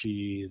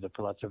Medici, the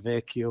Palazzo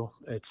Vecchio,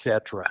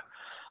 etc.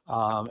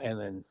 And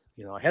then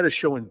I had a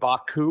show in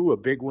Baku, a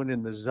big one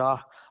in the Zaha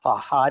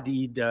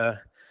Hadid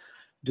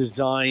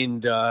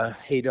designed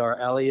Haydar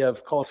Aliyev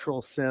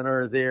Cultural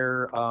Center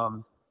there,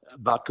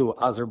 Baku,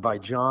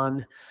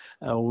 Azerbaijan.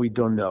 We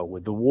don't know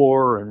with the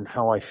war and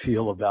how I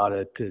feel about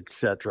it,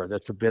 etc.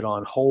 That's a bit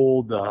on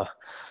hold. A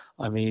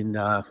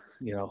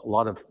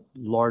lot of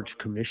large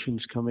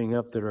commissions coming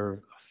up that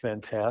are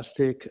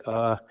fantastic.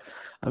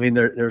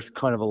 There's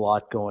kind of a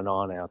lot going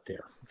on out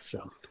there.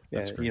 So,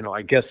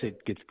 I guess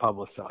it gets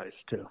publicized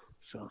too.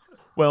 So.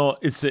 Well,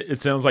 it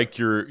sounds like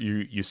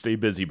you stay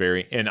busy,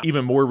 Barry, and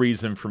even more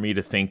reason for me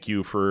to thank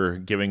you for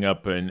giving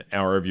up an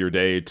hour of your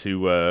day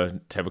to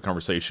have a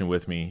conversation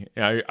with me.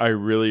 I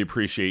really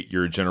appreciate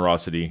your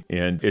generosity,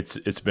 and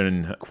it's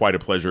been quite a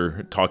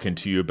pleasure talking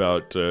to you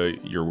about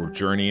your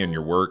journey and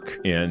your work,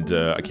 and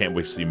I can't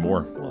wait to see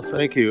more. Well,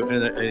 thank you,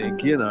 and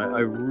again, I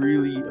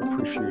really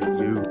appreciate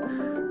you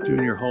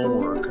doing your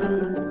homework.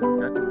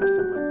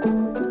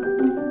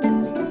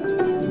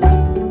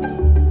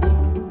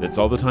 That's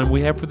all the time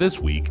we have for this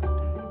week.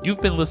 You've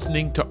been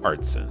listening to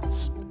Art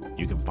Sense.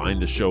 You can find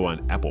the show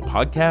on Apple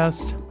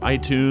Podcasts,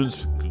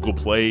 iTunes, Google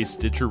Play,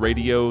 Stitcher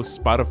Radio,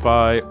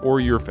 Spotify, or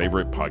your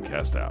favorite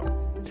podcast app.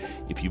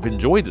 If you've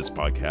enjoyed this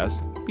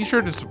podcast, be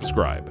sure to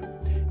subscribe.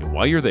 And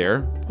while you're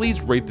there,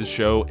 please rate the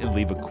show and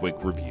leave a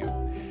quick review.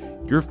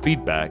 Your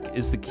feedback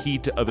is the key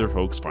to other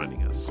folks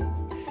finding us.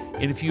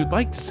 And if you'd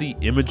like to see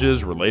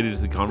images related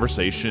to the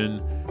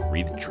conversation,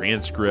 read the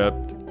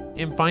transcript,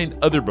 and find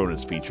other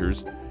bonus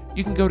features,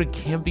 you can go to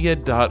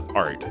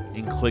cambia.art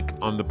and click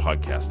on the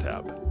podcast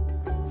tab.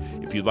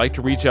 If you'd like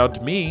to reach out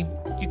to me,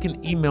 you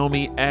can email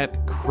me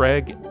at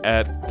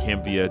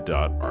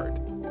craig@cambia.art.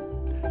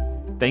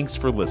 Thanks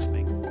for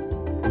listening.